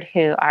board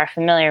who are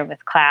familiar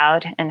with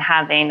cloud and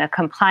having a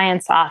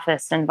compliance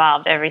office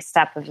involved every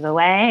step of the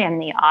way and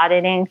the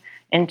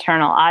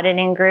internal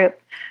auditing group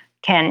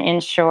can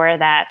ensure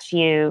that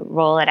you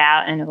roll it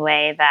out in a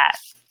way that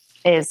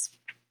is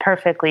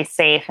perfectly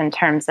safe in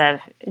terms of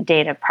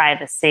data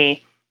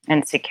privacy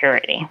and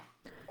security.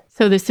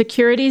 So the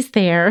security's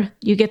there.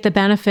 You get the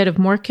benefit of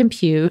more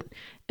compute,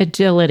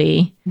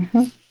 agility.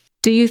 Mm-hmm.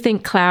 Do you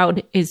think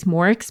cloud is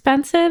more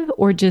expensive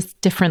or just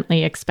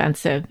differently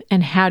expensive?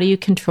 And how do you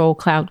control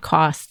cloud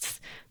costs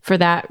for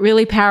that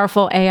really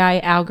powerful AI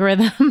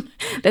algorithm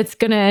that's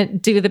going to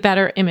do the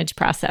better image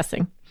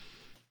processing?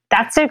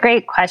 That's a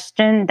great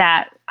question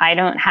that I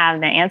don't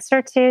have the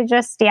answer to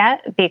just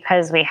yet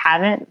because we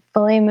haven't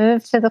fully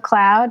moved to the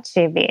cloud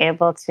to be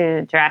able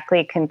to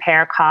directly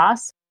compare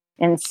costs.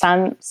 In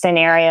some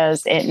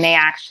scenarios, it may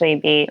actually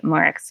be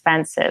more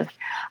expensive.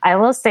 I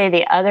will say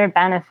the other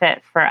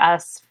benefit for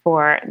us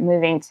for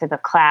moving to the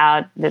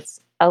cloud that's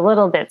a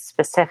little bit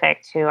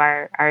specific to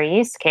our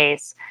use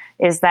case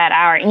is that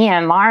our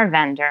EMR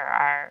vendor,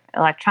 our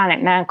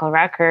electronic medical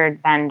record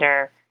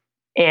vendor,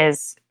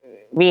 is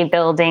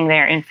rebuilding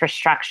their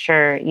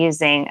infrastructure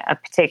using a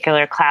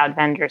particular cloud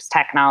vendor's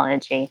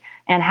technology.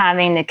 And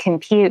having the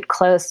compute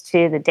close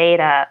to the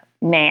data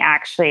may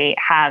actually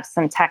have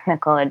some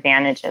technical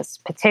advantages,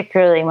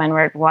 particularly when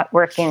we're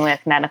working with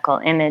medical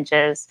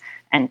images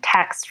and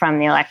text from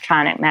the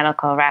electronic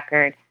medical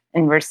record,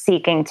 and we're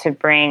seeking to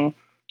bring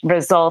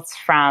results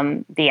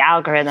from the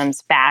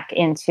algorithms back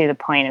into the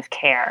point of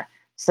care.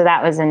 So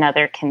that was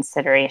another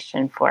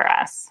consideration for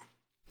us.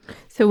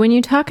 So when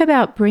you talk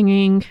about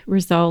bringing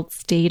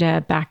results,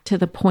 data back to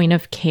the point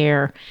of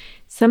care,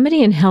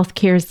 somebody in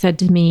healthcare said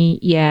to me,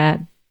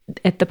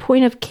 at the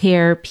point of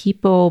care,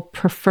 people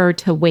prefer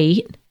to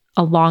wait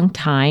a long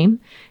time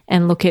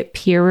and look at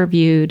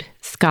peer-reviewed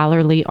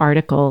scholarly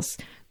articles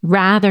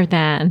rather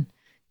than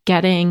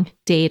getting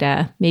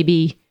data,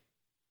 maybe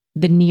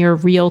the near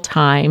real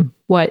time,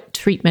 what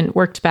treatment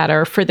worked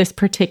better for this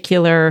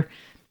particular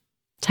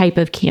type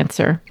of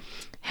cancer.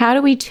 How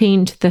do we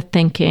change the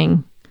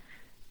thinking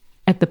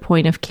at the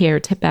point of care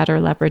to better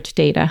leverage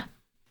data?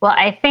 Well,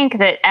 I think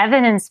that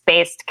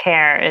evidence-based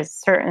care is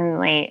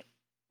certainly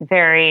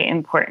very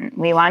important.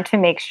 We want to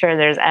make sure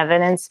there's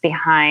evidence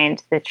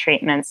behind the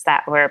treatments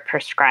that we're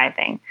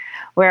prescribing.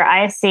 Where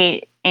I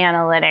see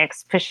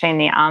analytics pushing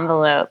the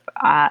envelope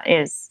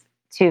is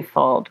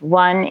twofold.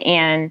 One,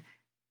 in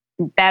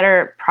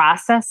better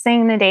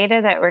processing the data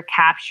that we're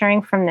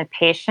capturing from the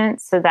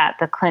patient so that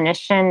the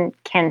clinician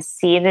can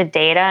see the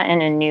data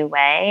in a new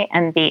way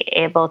and be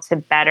able to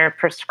better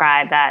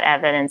prescribe that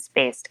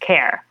evidence-based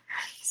care.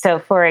 So,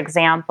 for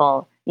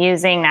example,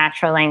 using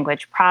natural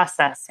language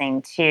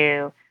processing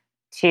to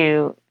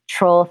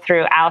troll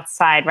through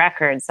outside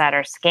records that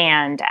are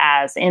scanned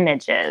as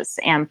images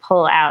and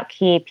pull out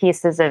key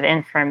pieces of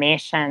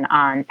information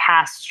on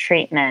past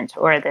treatment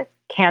or the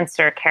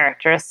cancer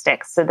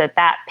characteristics so that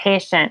that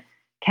patient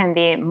can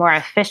be more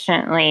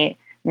efficiently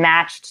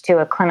matched to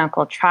a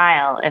clinical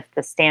trial if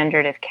the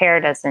standard of care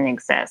doesn't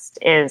exist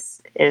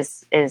is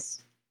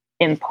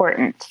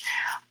important.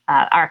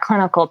 Our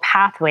clinical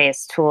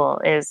pathways tool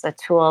is a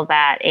tool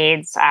that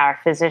aids our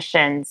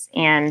physicians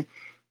in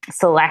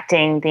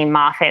selecting the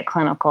Moffitt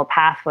clinical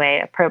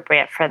pathway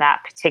appropriate for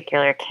that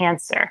particular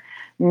cancer.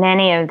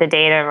 Many of the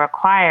data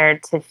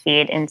required to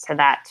feed into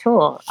that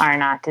tool are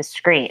not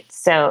discrete.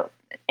 So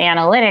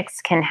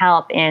analytics can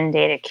help in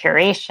data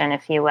curation,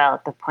 if you will,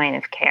 at the point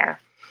of care.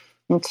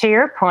 And to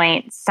your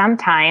point,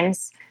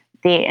 sometimes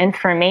the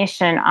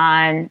information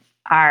on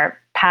our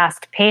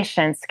past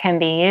patients can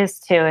be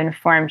used to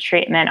inform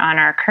treatment on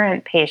our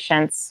current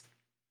patients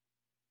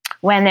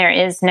when there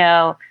is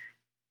no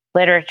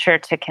literature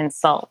to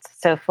consult.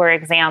 So, for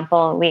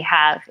example, we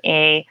have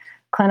a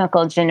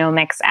clinical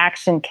genomics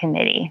action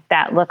committee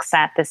that looks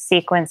at the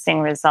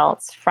sequencing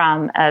results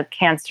from a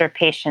cancer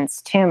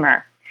patient's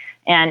tumor.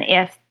 And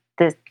if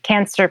the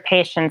cancer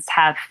patients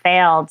have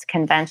failed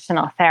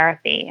conventional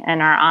therapy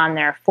and are on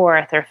their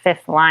fourth or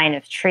fifth line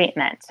of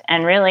treatment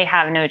and really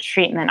have no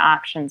treatment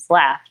options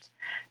left,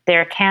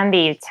 there can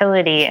be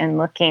utility in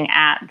looking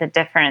at the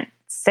different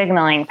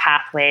signaling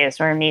pathways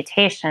or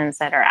mutations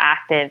that are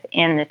active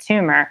in the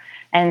tumor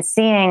and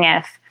seeing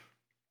if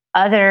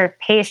other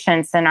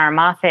patients in our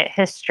Moffitt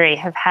history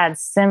have had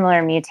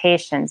similar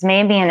mutations,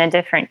 maybe in a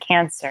different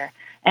cancer.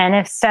 And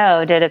if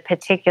so, did a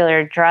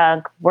particular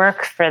drug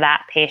work for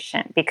that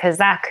patient? Because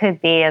that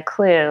could be a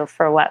clue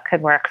for what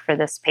could work for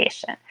this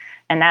patient.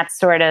 And that's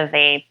sort of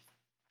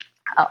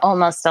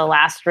almost a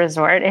last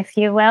resort, if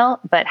you will,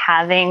 but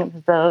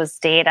having those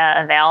data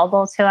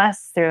available to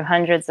us through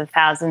hundreds of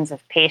thousands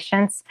of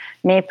patients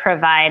may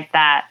provide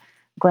that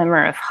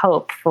glimmer of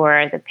hope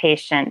for the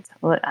patient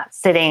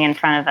sitting in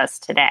front of us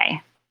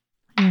today.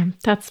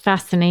 That's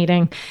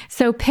fascinating.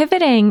 So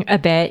pivoting a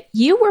bit,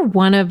 you were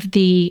one of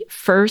the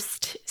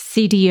first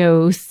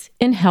CDOs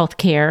in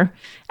healthcare,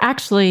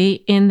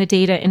 actually in the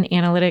data and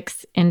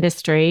analytics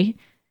industry.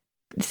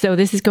 So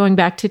this is going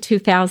back to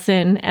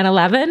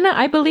 2011,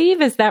 I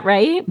believe. Is that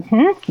right?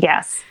 Mm-hmm.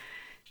 Yes.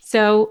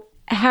 So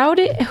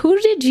who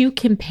did you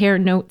compare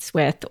notes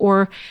with,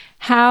 or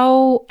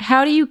how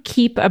do you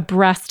keep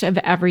abreast of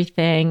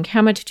everything?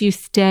 How much do you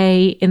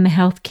stay in the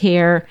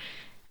healthcare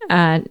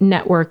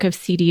network of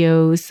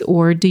CDOs,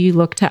 or do you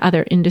look to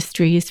other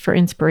industries for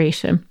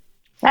inspiration?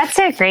 That's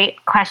a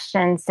great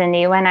question,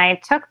 Cindy. When I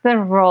took the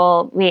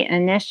role, we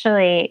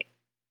initially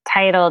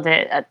titled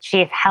it a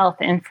Chief Health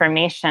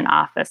Information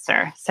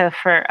Officer. So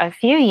for a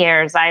few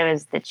years, I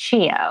was the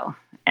CHIO,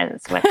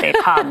 is what they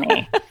called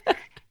me.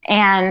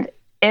 And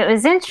it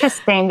was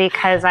interesting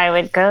because I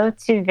would go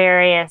to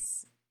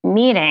various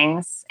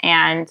meetings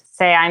and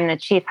say I'm the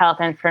Chief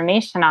Health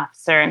Information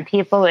Officer, and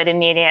people would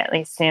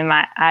immediately assume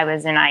I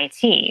was in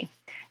IT.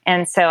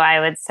 And so I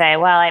would say,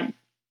 well, I'm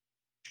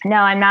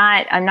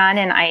not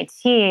in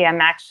IT.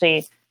 I'm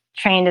actually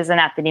trained as an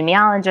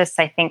epidemiologist.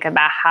 I think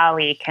about how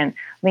we can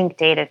link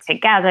data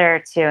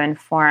together to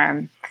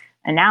inform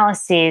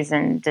analyses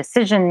and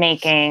decision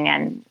making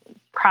and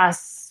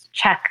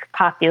cross-check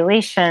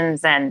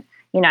populations. And,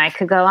 I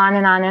could go on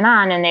and on and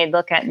on, and they'd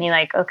look at me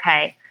like,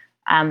 okay,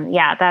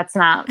 that's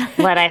not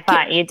what I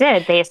thought you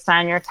did based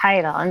on your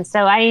title. And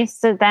so I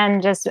used to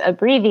then just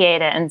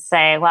abbreviate it and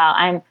say,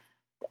 well,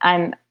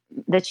 I'm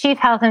the Chief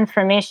Health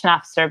Information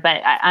Officer,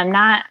 but I'm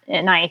not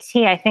in IT.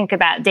 I think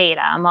about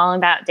data. I'm all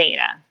about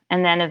data.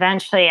 And then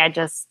eventually I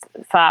just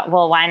thought,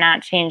 well, why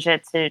not change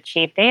it to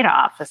Chief Data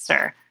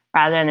Officer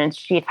rather than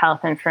Chief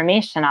Health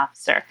Information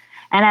Officer?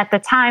 And at the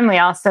time, we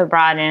also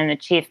brought in a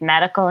Chief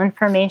Medical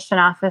Information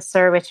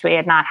Officer, which we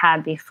had not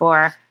had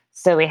before.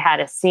 So we had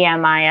a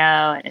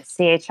CMIO and a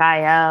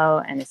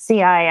CHIO and a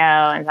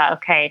CIO, and thought,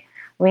 okay,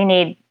 we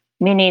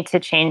need to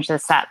change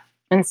this up.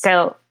 And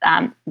so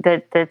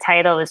the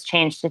title was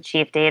changed to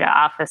Chief Data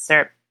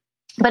Officer.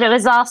 But it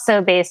was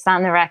also based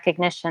on the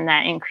recognition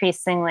that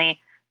increasingly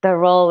the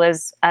role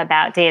was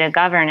about data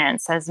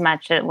governance as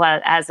much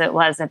as it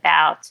was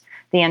about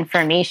the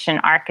information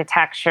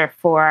architecture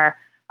for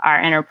our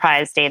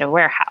enterprise data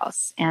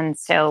warehouse. And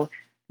so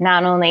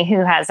not only who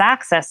has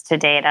access to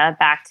data,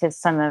 back to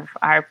some of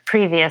our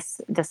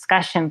previous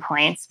discussion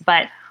points,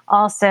 but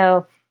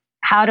also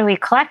how do we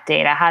collect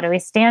data? How do we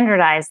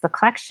standardize the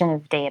collection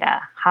of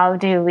data? How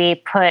do we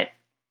put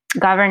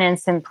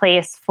governance in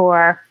place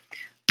for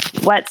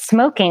what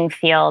smoking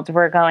field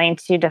we're going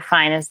to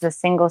define as the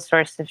single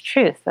source of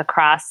truth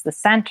across the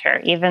center,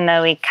 even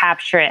though we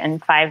capture it in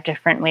 5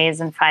 different ways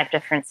in 5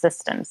 different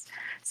systems?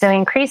 So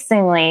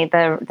increasingly,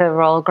 the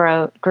role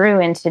grew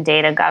into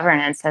data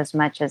governance as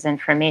much as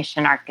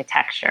information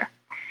architecture.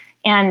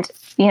 And,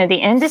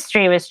 the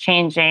industry was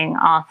changing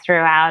all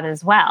throughout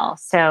as well.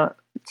 So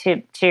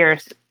to your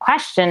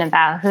question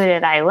about who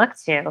did I look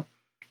to,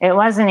 it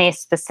wasn't a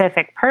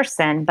specific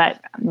person, but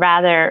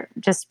rather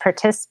just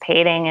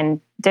participating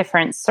in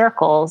different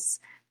circles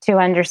to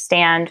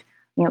understand,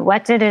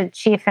 what did a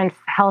Chief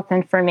Health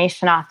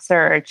Information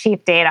Officer or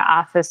Chief Data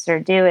Officer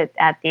do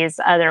at these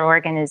other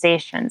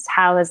organizations?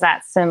 How is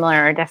that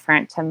similar or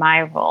different to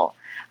my role?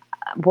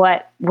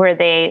 What were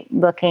they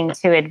looking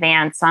to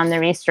advance on the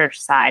research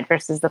side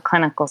versus the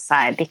clinical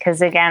side?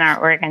 Because again,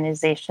 our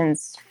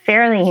organization's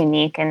fairly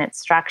unique in its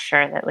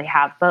structure that we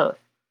have both.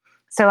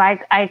 So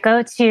I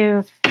go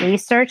to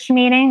research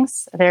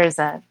meetings. There's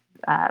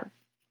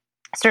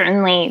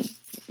certainly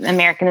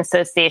American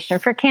Association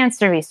for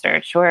Cancer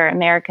Research or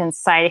American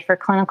Society for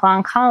Clinical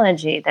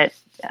Oncology that,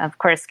 of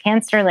course,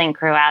 CancerLink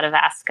grew out of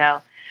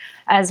ASCO,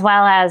 as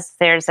well as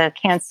there's a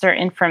Cancer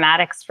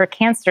Informatics for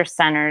Cancer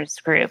Centers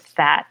group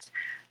that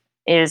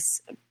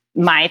is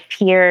my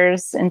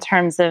peers in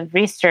terms of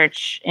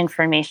research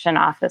information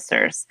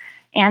officers.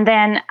 And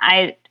then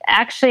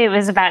it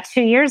was about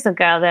 2 years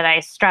ago that I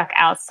struck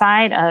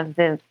outside of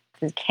the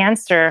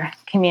cancer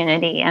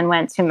community and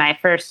went to my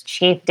first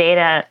chief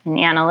data and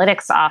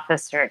analytics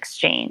officer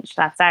exchange.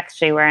 That's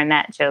actually where I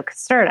met Joe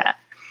Caserta.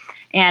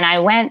 And I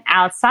went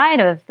outside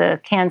of the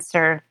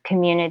cancer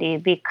community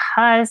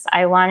because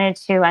I wanted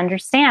to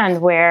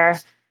understand where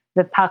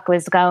the puck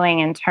was going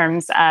in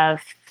terms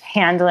of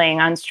handling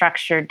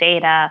unstructured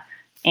data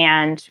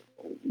and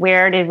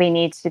where did we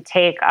need to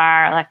take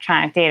our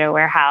electronic data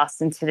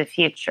warehouse into the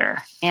future.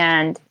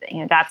 And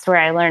that's where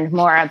I learned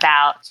more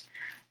about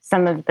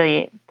some of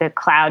the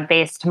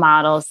cloud-based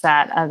models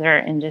that other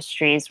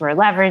industries were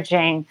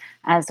leveraging,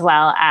 as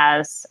well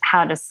as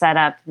how to set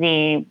up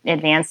the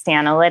advanced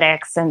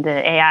analytics and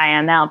the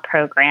AI/ML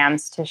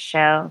programs to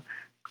show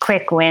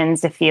quick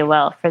wins, if you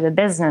will, for the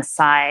business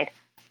side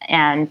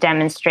and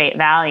demonstrate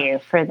value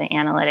for the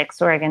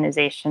analytics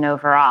organization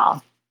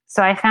overall.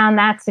 So I found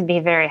that to be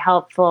very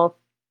helpful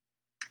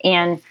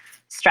in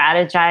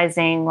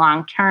strategizing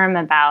long-term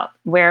about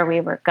where we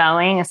were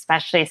going,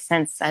 especially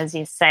since, as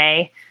you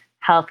say,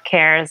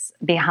 healthcare is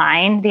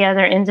behind the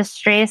other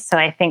industries. So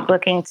I think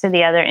looking to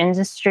the other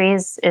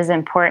industries is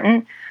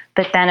important.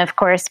 But then, of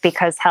course,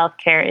 because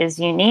healthcare is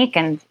unique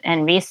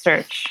and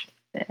research,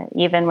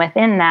 even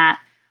within that,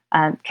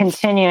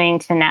 continuing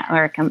to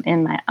network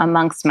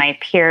amongst my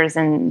peers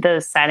in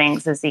those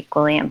settings is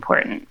equally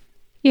important.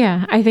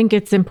 Yeah, I think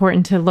it's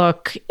important to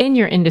look in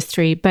your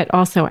industry, but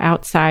also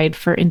outside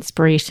for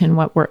inspiration,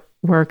 what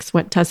works,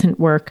 what doesn't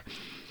work.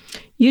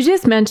 You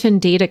just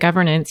mentioned data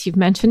governance. You've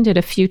mentioned it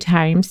a few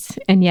times,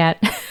 and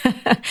yet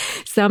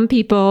some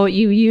people,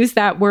 you use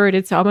that word,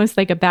 it's almost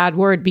like a bad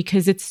word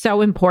because it's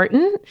so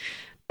important,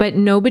 but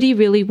nobody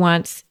really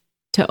wants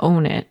to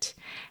own it.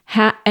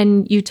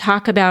 And you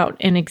talk about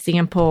an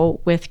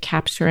example with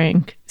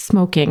capturing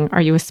smoking.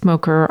 Are you a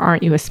smoker or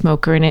aren't you a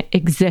smoker? And it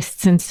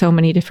exists in so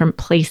many different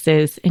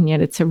places, and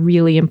yet it's a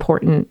really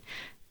important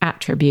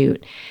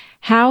attribute.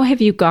 How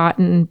have you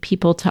gotten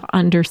people to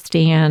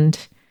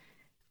understand,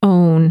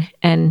 own,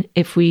 and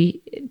if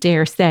we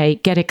dare say,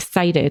 get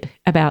excited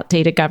about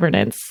data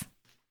governance?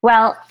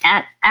 Well,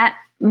 at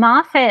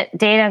Moffitt,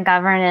 data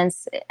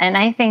governance, and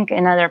I think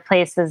in other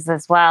places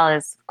as well,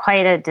 is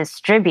quite a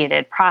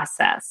distributed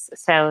process.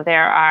 So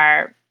there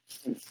are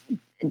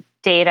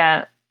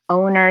data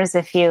owners,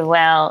 if you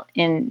will,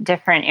 in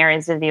different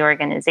areas of the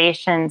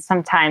organization.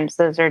 Sometimes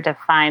those are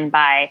defined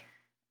by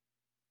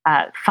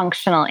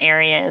functional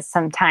areas,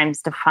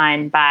 sometimes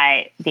defined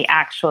by the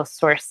actual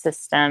source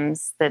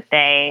systems that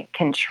they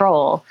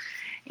control.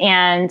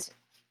 And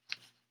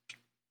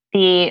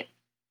the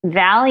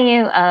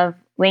value of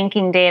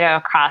linking data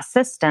across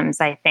systems,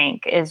 I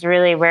think, is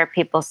really where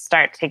people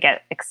start to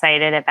get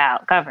excited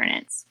about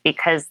governance,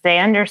 because they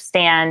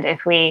understand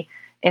if we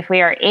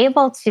are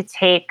able to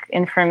take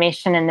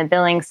information in the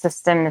billing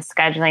system, the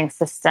scheduling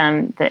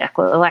system, the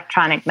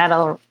electronic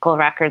medical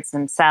records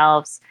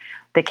themselves,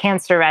 the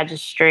cancer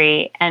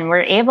registry, and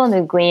we're able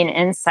to glean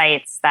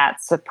insights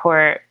that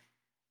support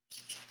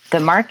the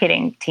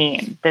marketing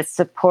team, that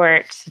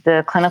support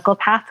the clinical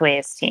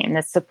pathways team,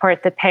 that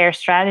support the payer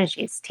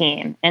strategies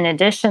team, in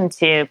addition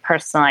to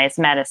personalized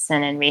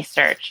medicine and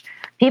research,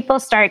 people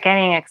start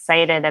getting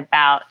excited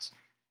about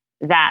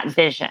that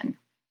vision.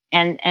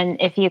 And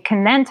if you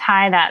can then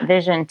tie that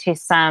vision to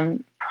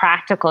some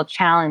practical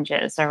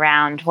challenges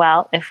around,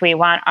 well, if we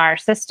want our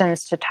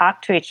systems to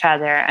talk to each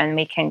other and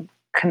we can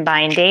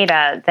combine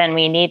data, then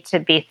we need to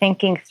be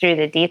thinking through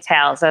the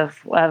details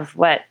of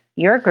what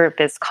your group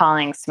is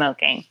calling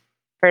smoking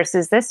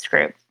versus this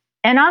group.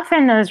 And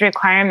often those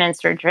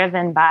requirements are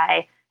driven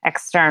by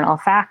external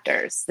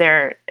factors.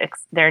 They're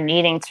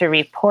needing to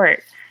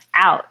report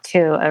out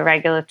to a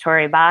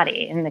regulatory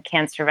body in the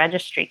cancer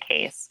registry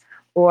case,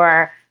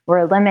 or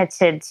we're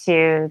limited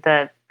to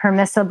the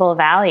permissible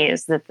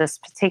values that this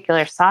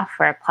particular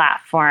software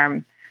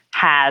platform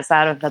has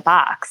out of the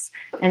box.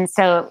 And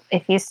so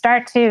if you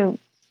start to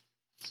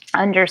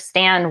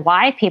understand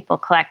why people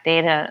collect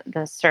data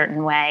the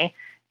certain way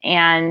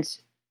and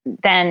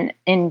then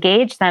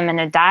engage them in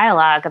a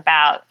dialogue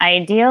about,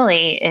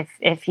 ideally,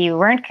 if you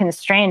weren't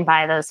constrained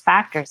by those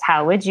factors,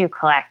 how would you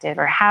collect it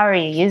or how are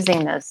you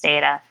using those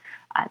data?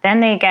 Then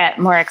they get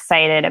more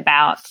excited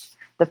about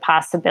the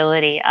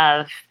possibility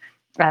of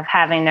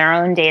having their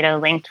own data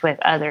linked with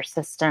other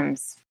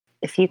systems.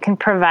 If you can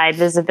provide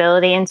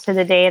visibility into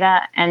the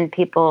data and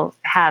people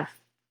have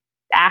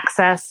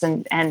access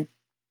and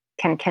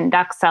can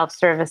conduct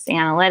self-service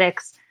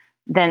analytics,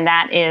 then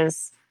that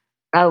is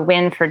a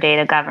win for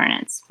data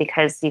governance,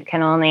 because you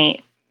can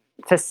only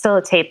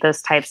facilitate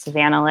those types of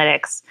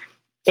analytics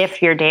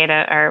if your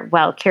data are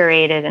well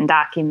curated and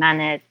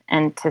documented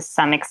and to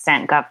some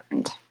extent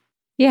governed.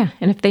 Yeah,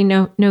 and if they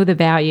know the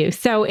value.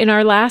 So in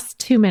our last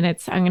 2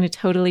 minutes, I'm going to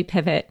totally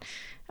pivot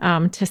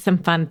to some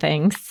fun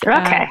things.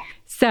 Okay.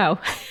 So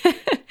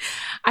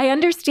I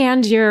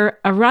understand you're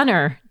a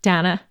runner,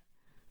 Dana.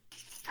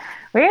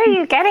 Where are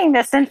you getting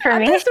this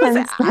information?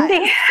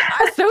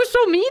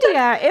 Social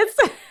media. It's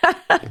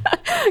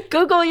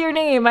Google your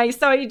name. I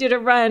saw you did a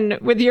run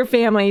with your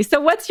family. So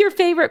what's your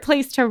favorite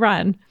place to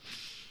run?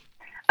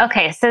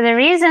 Okay, so the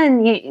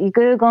reason you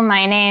Google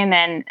my name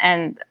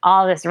and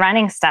all this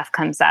running stuff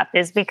comes up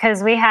is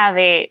because we have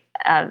a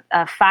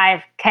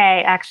 5K,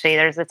 actually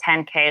there's a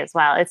 10K as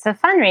well. It's a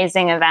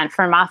fundraising event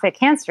for Moffitt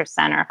Cancer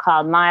Center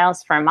called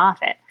Miles for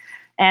Moffitt.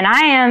 And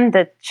I am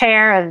the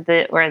chair of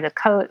the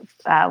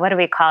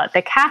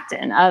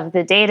captain of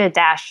the Data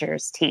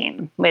Dashers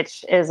team,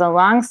 which is a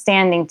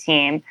long-standing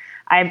team.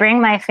 I bring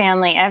my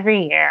family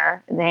every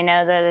year. They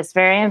know that it's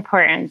very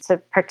important to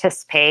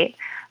participate.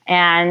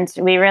 And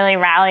we really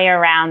rally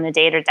around the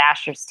Data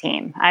Dashers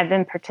team. I've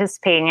been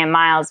participating in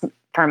Miles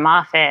for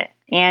Moffitt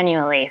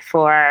annually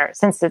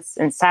since its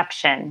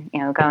inception,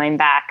 going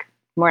back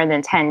more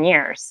than 10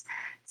 years.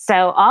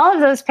 So all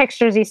of those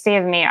pictures you see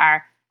of me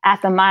are at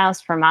the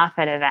Miles for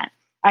Moffitt event.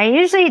 I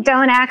usually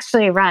don't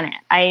actually run it.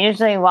 I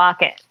usually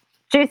walk it.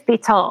 Truth be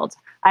told,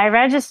 I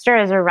register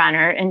as a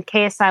runner in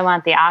case I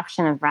want the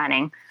option of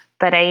running,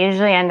 but I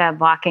usually end up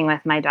walking with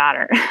my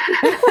daughter. No,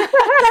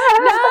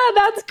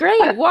 that's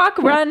great. Walk,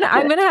 run.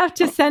 I'm going to have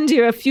to send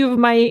you a few of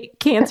my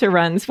cancer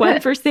runs,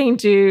 one for St.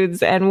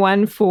 Jude's and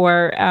one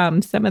for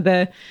some of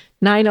the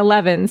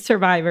 9/11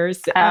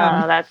 survivors.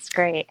 That's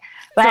great.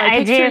 But so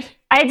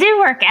I do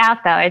work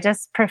out though. I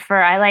just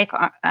prefer. I like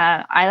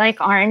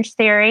Orange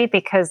Theory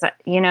because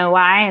you know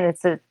why?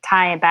 It's a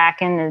tie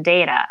back in the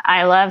data.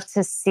 I love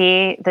to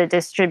see the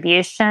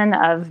distribution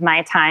of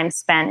my time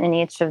spent in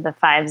each of the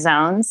 5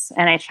 zones,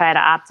 and I try to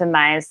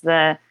optimize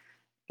the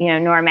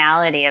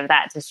normality of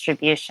that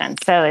distribution.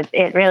 So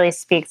it really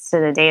speaks to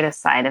the data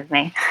side of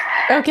me.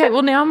 Okay,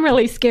 well now I'm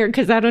really scared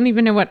because I don't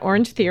even know what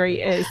Orange Theory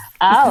is.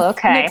 Oh,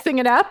 okay. Mixing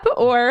it up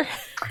or?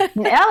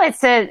 No,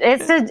 it's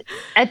a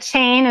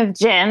chain of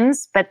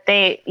gyms, but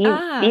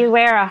you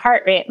wear a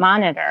heart rate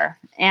monitor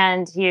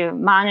and you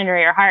monitor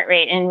your heart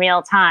rate in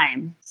real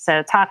time.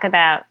 So talk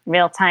about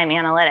real-time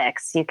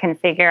analytics. You can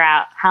figure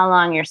out how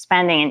long you're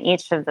spending in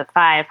each of the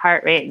 5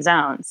 heart rate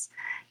zones.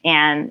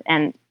 And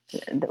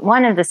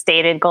one of the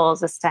stated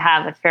goals is to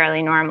have a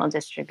fairly normal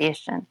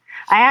distribution.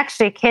 I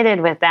actually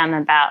kidded with them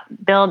about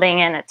building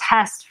in a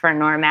test for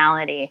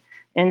normality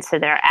into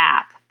their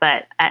app,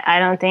 but I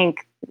don't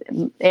think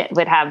it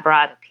would have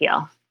broad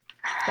appeal.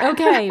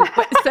 Okay,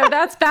 so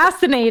that's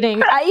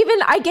fascinating.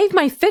 I gave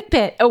my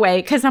Fitbit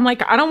away because I'm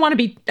like, I don't want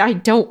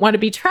to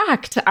be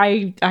tracked.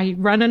 I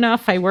run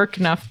enough, I work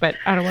enough, but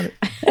I don't want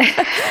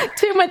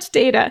too much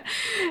data.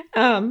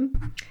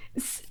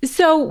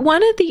 So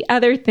one of the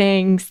other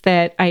things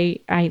that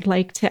I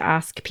like to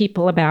ask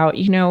people about,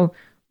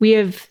 we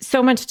have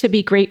so much to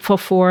be grateful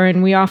for,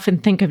 and we often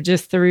think of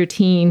just the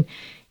routine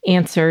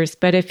answers.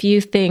 But if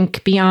you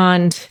think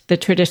beyond the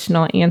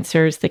traditional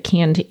answers, the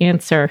canned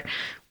answer,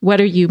 what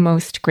are you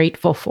most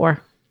grateful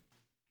for?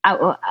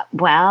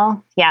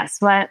 Well,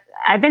 yes.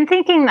 I've been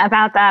thinking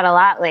about that a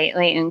lot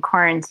lately in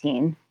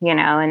quarantine,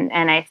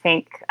 and I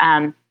think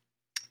my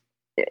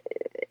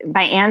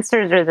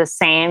answers are the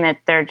same, that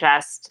they're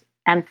just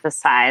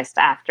emphasized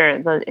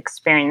after the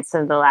experience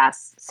of the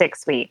last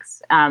 6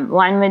 weeks.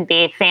 One would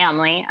be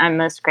family. I'm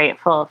most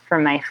grateful for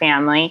my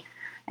family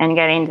and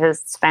getting to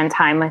spend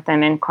time with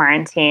them in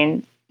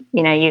quarantine.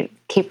 You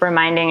keep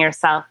reminding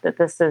yourself that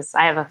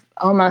I have a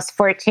almost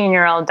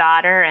 14-year-old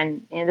daughter,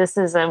 and this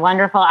is a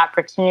wonderful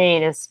opportunity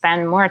to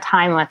spend more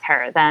time with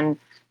her than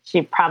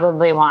she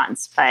probably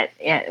wants. But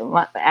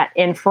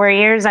in 4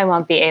 years, I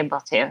won't be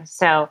able to.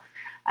 So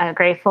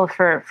grateful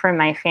for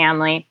my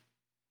family.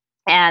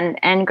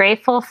 And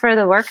grateful for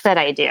the work that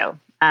I do.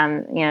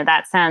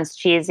 That sounds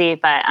cheesy,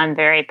 but I'm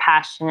very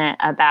passionate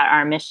about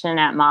our mission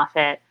at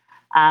Moffitt.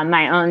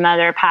 My own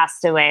mother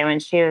passed away when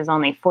she was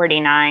only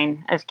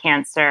 49 of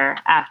cancer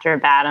after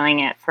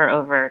battling it for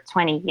over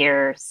 20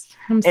 years.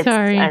 I'm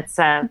sorry.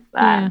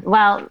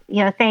 Well,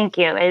 thank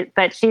you.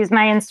 But she's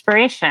my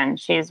inspiration.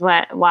 She's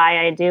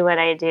why I do what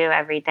I do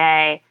every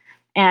day.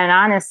 And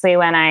honestly,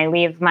 when I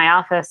leave my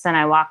office and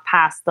I walk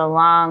past the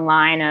long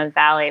line of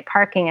valet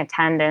parking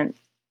attendants,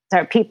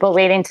 or people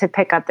waiting to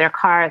pick up their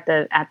car at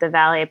the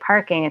valet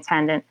parking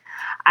attendant,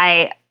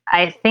 I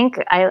think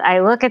I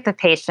look at the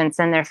patients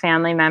and their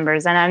family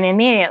members, and I'm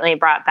immediately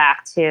brought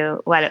back to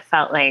what it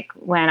felt like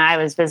when I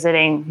was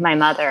visiting my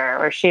mother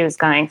or she was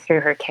going through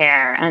her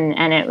care.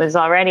 And it was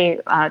already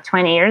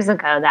 20 years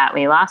ago that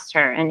we lost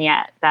her, and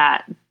yet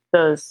that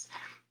those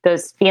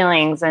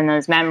feelings and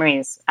those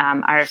memories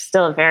are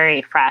still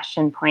very fresh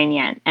and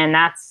poignant. And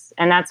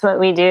that's what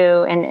we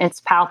do, and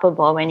it's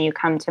palpable when you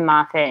come to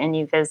Moffitt and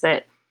you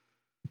visit.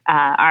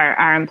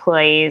 Our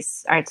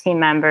employees, our team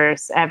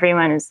members,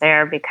 everyone is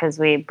there because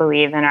we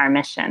believe in our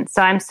mission.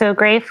 So I'm so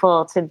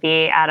grateful to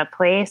be at a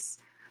place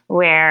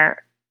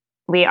where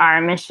we are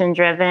mission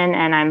driven,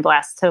 and I'm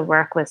blessed to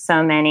work with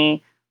so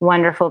many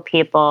wonderful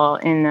people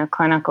in the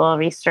clinical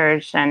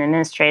research and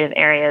administrative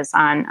areas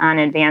on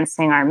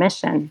advancing our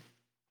mission.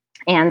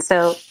 And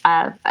so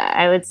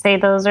I would say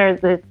those are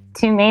the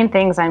 2 main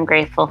things I'm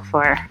grateful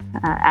for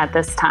at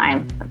this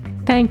time.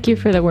 Thank you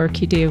for the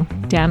work you do,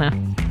 Dana.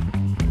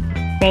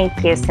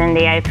 Thank you,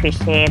 Cindy. I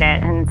appreciate it.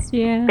 And it's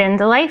been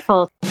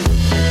delightful.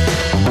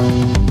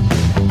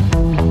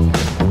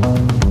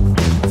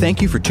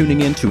 Thank you for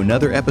tuning in to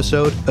another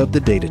episode of The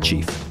Data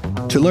Chief.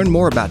 To learn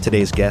more about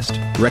today's guest,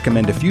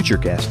 recommend a future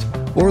guest,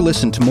 or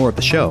listen to more of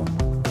the show,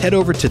 head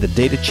over to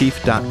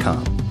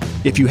thedatachief.com.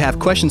 If you have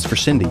questions for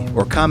Cindy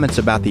or comments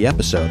about the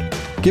episode,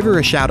 give her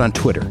a shout on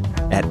Twitter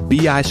at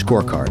BI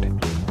Scorecard.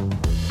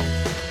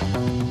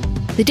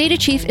 The Data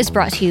Chief is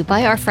brought to you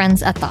by our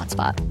friends at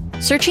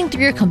ThoughtSpot. Searching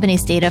through your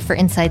company's data for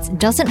insights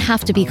doesn't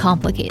have to be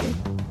complicated.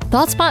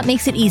 ThoughtSpot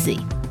makes it easy.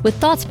 With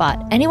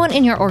ThoughtSpot, anyone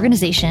in your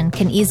organization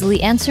can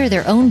easily answer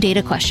their own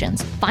data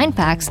questions, find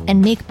facts,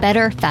 and make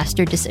better,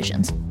 faster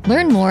decisions.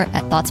 Learn more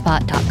at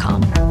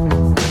thoughtspot.com.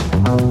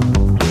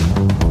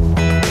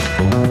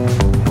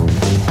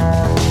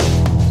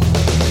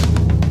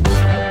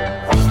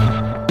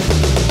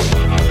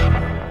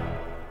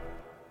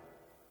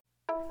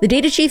 The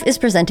Data Chief is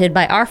presented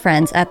by our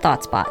friends at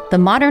ThoughtSpot, the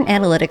modern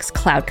analytics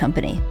cloud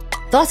company.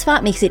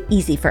 ThoughtSpot makes it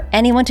easy for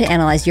anyone to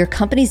analyze your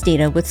company's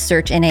data with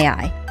search and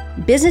AI.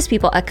 Business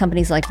people at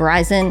companies like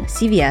Verizon,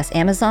 CVS,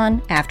 Amazon,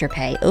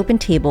 Afterpay,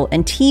 OpenTable,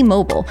 and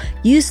T-Mobile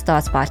use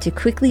ThoughtSpot to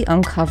quickly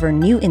uncover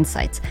new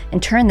insights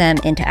and turn them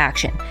into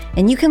action.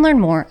 And you can learn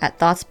more at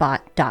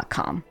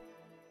thoughtspot.com.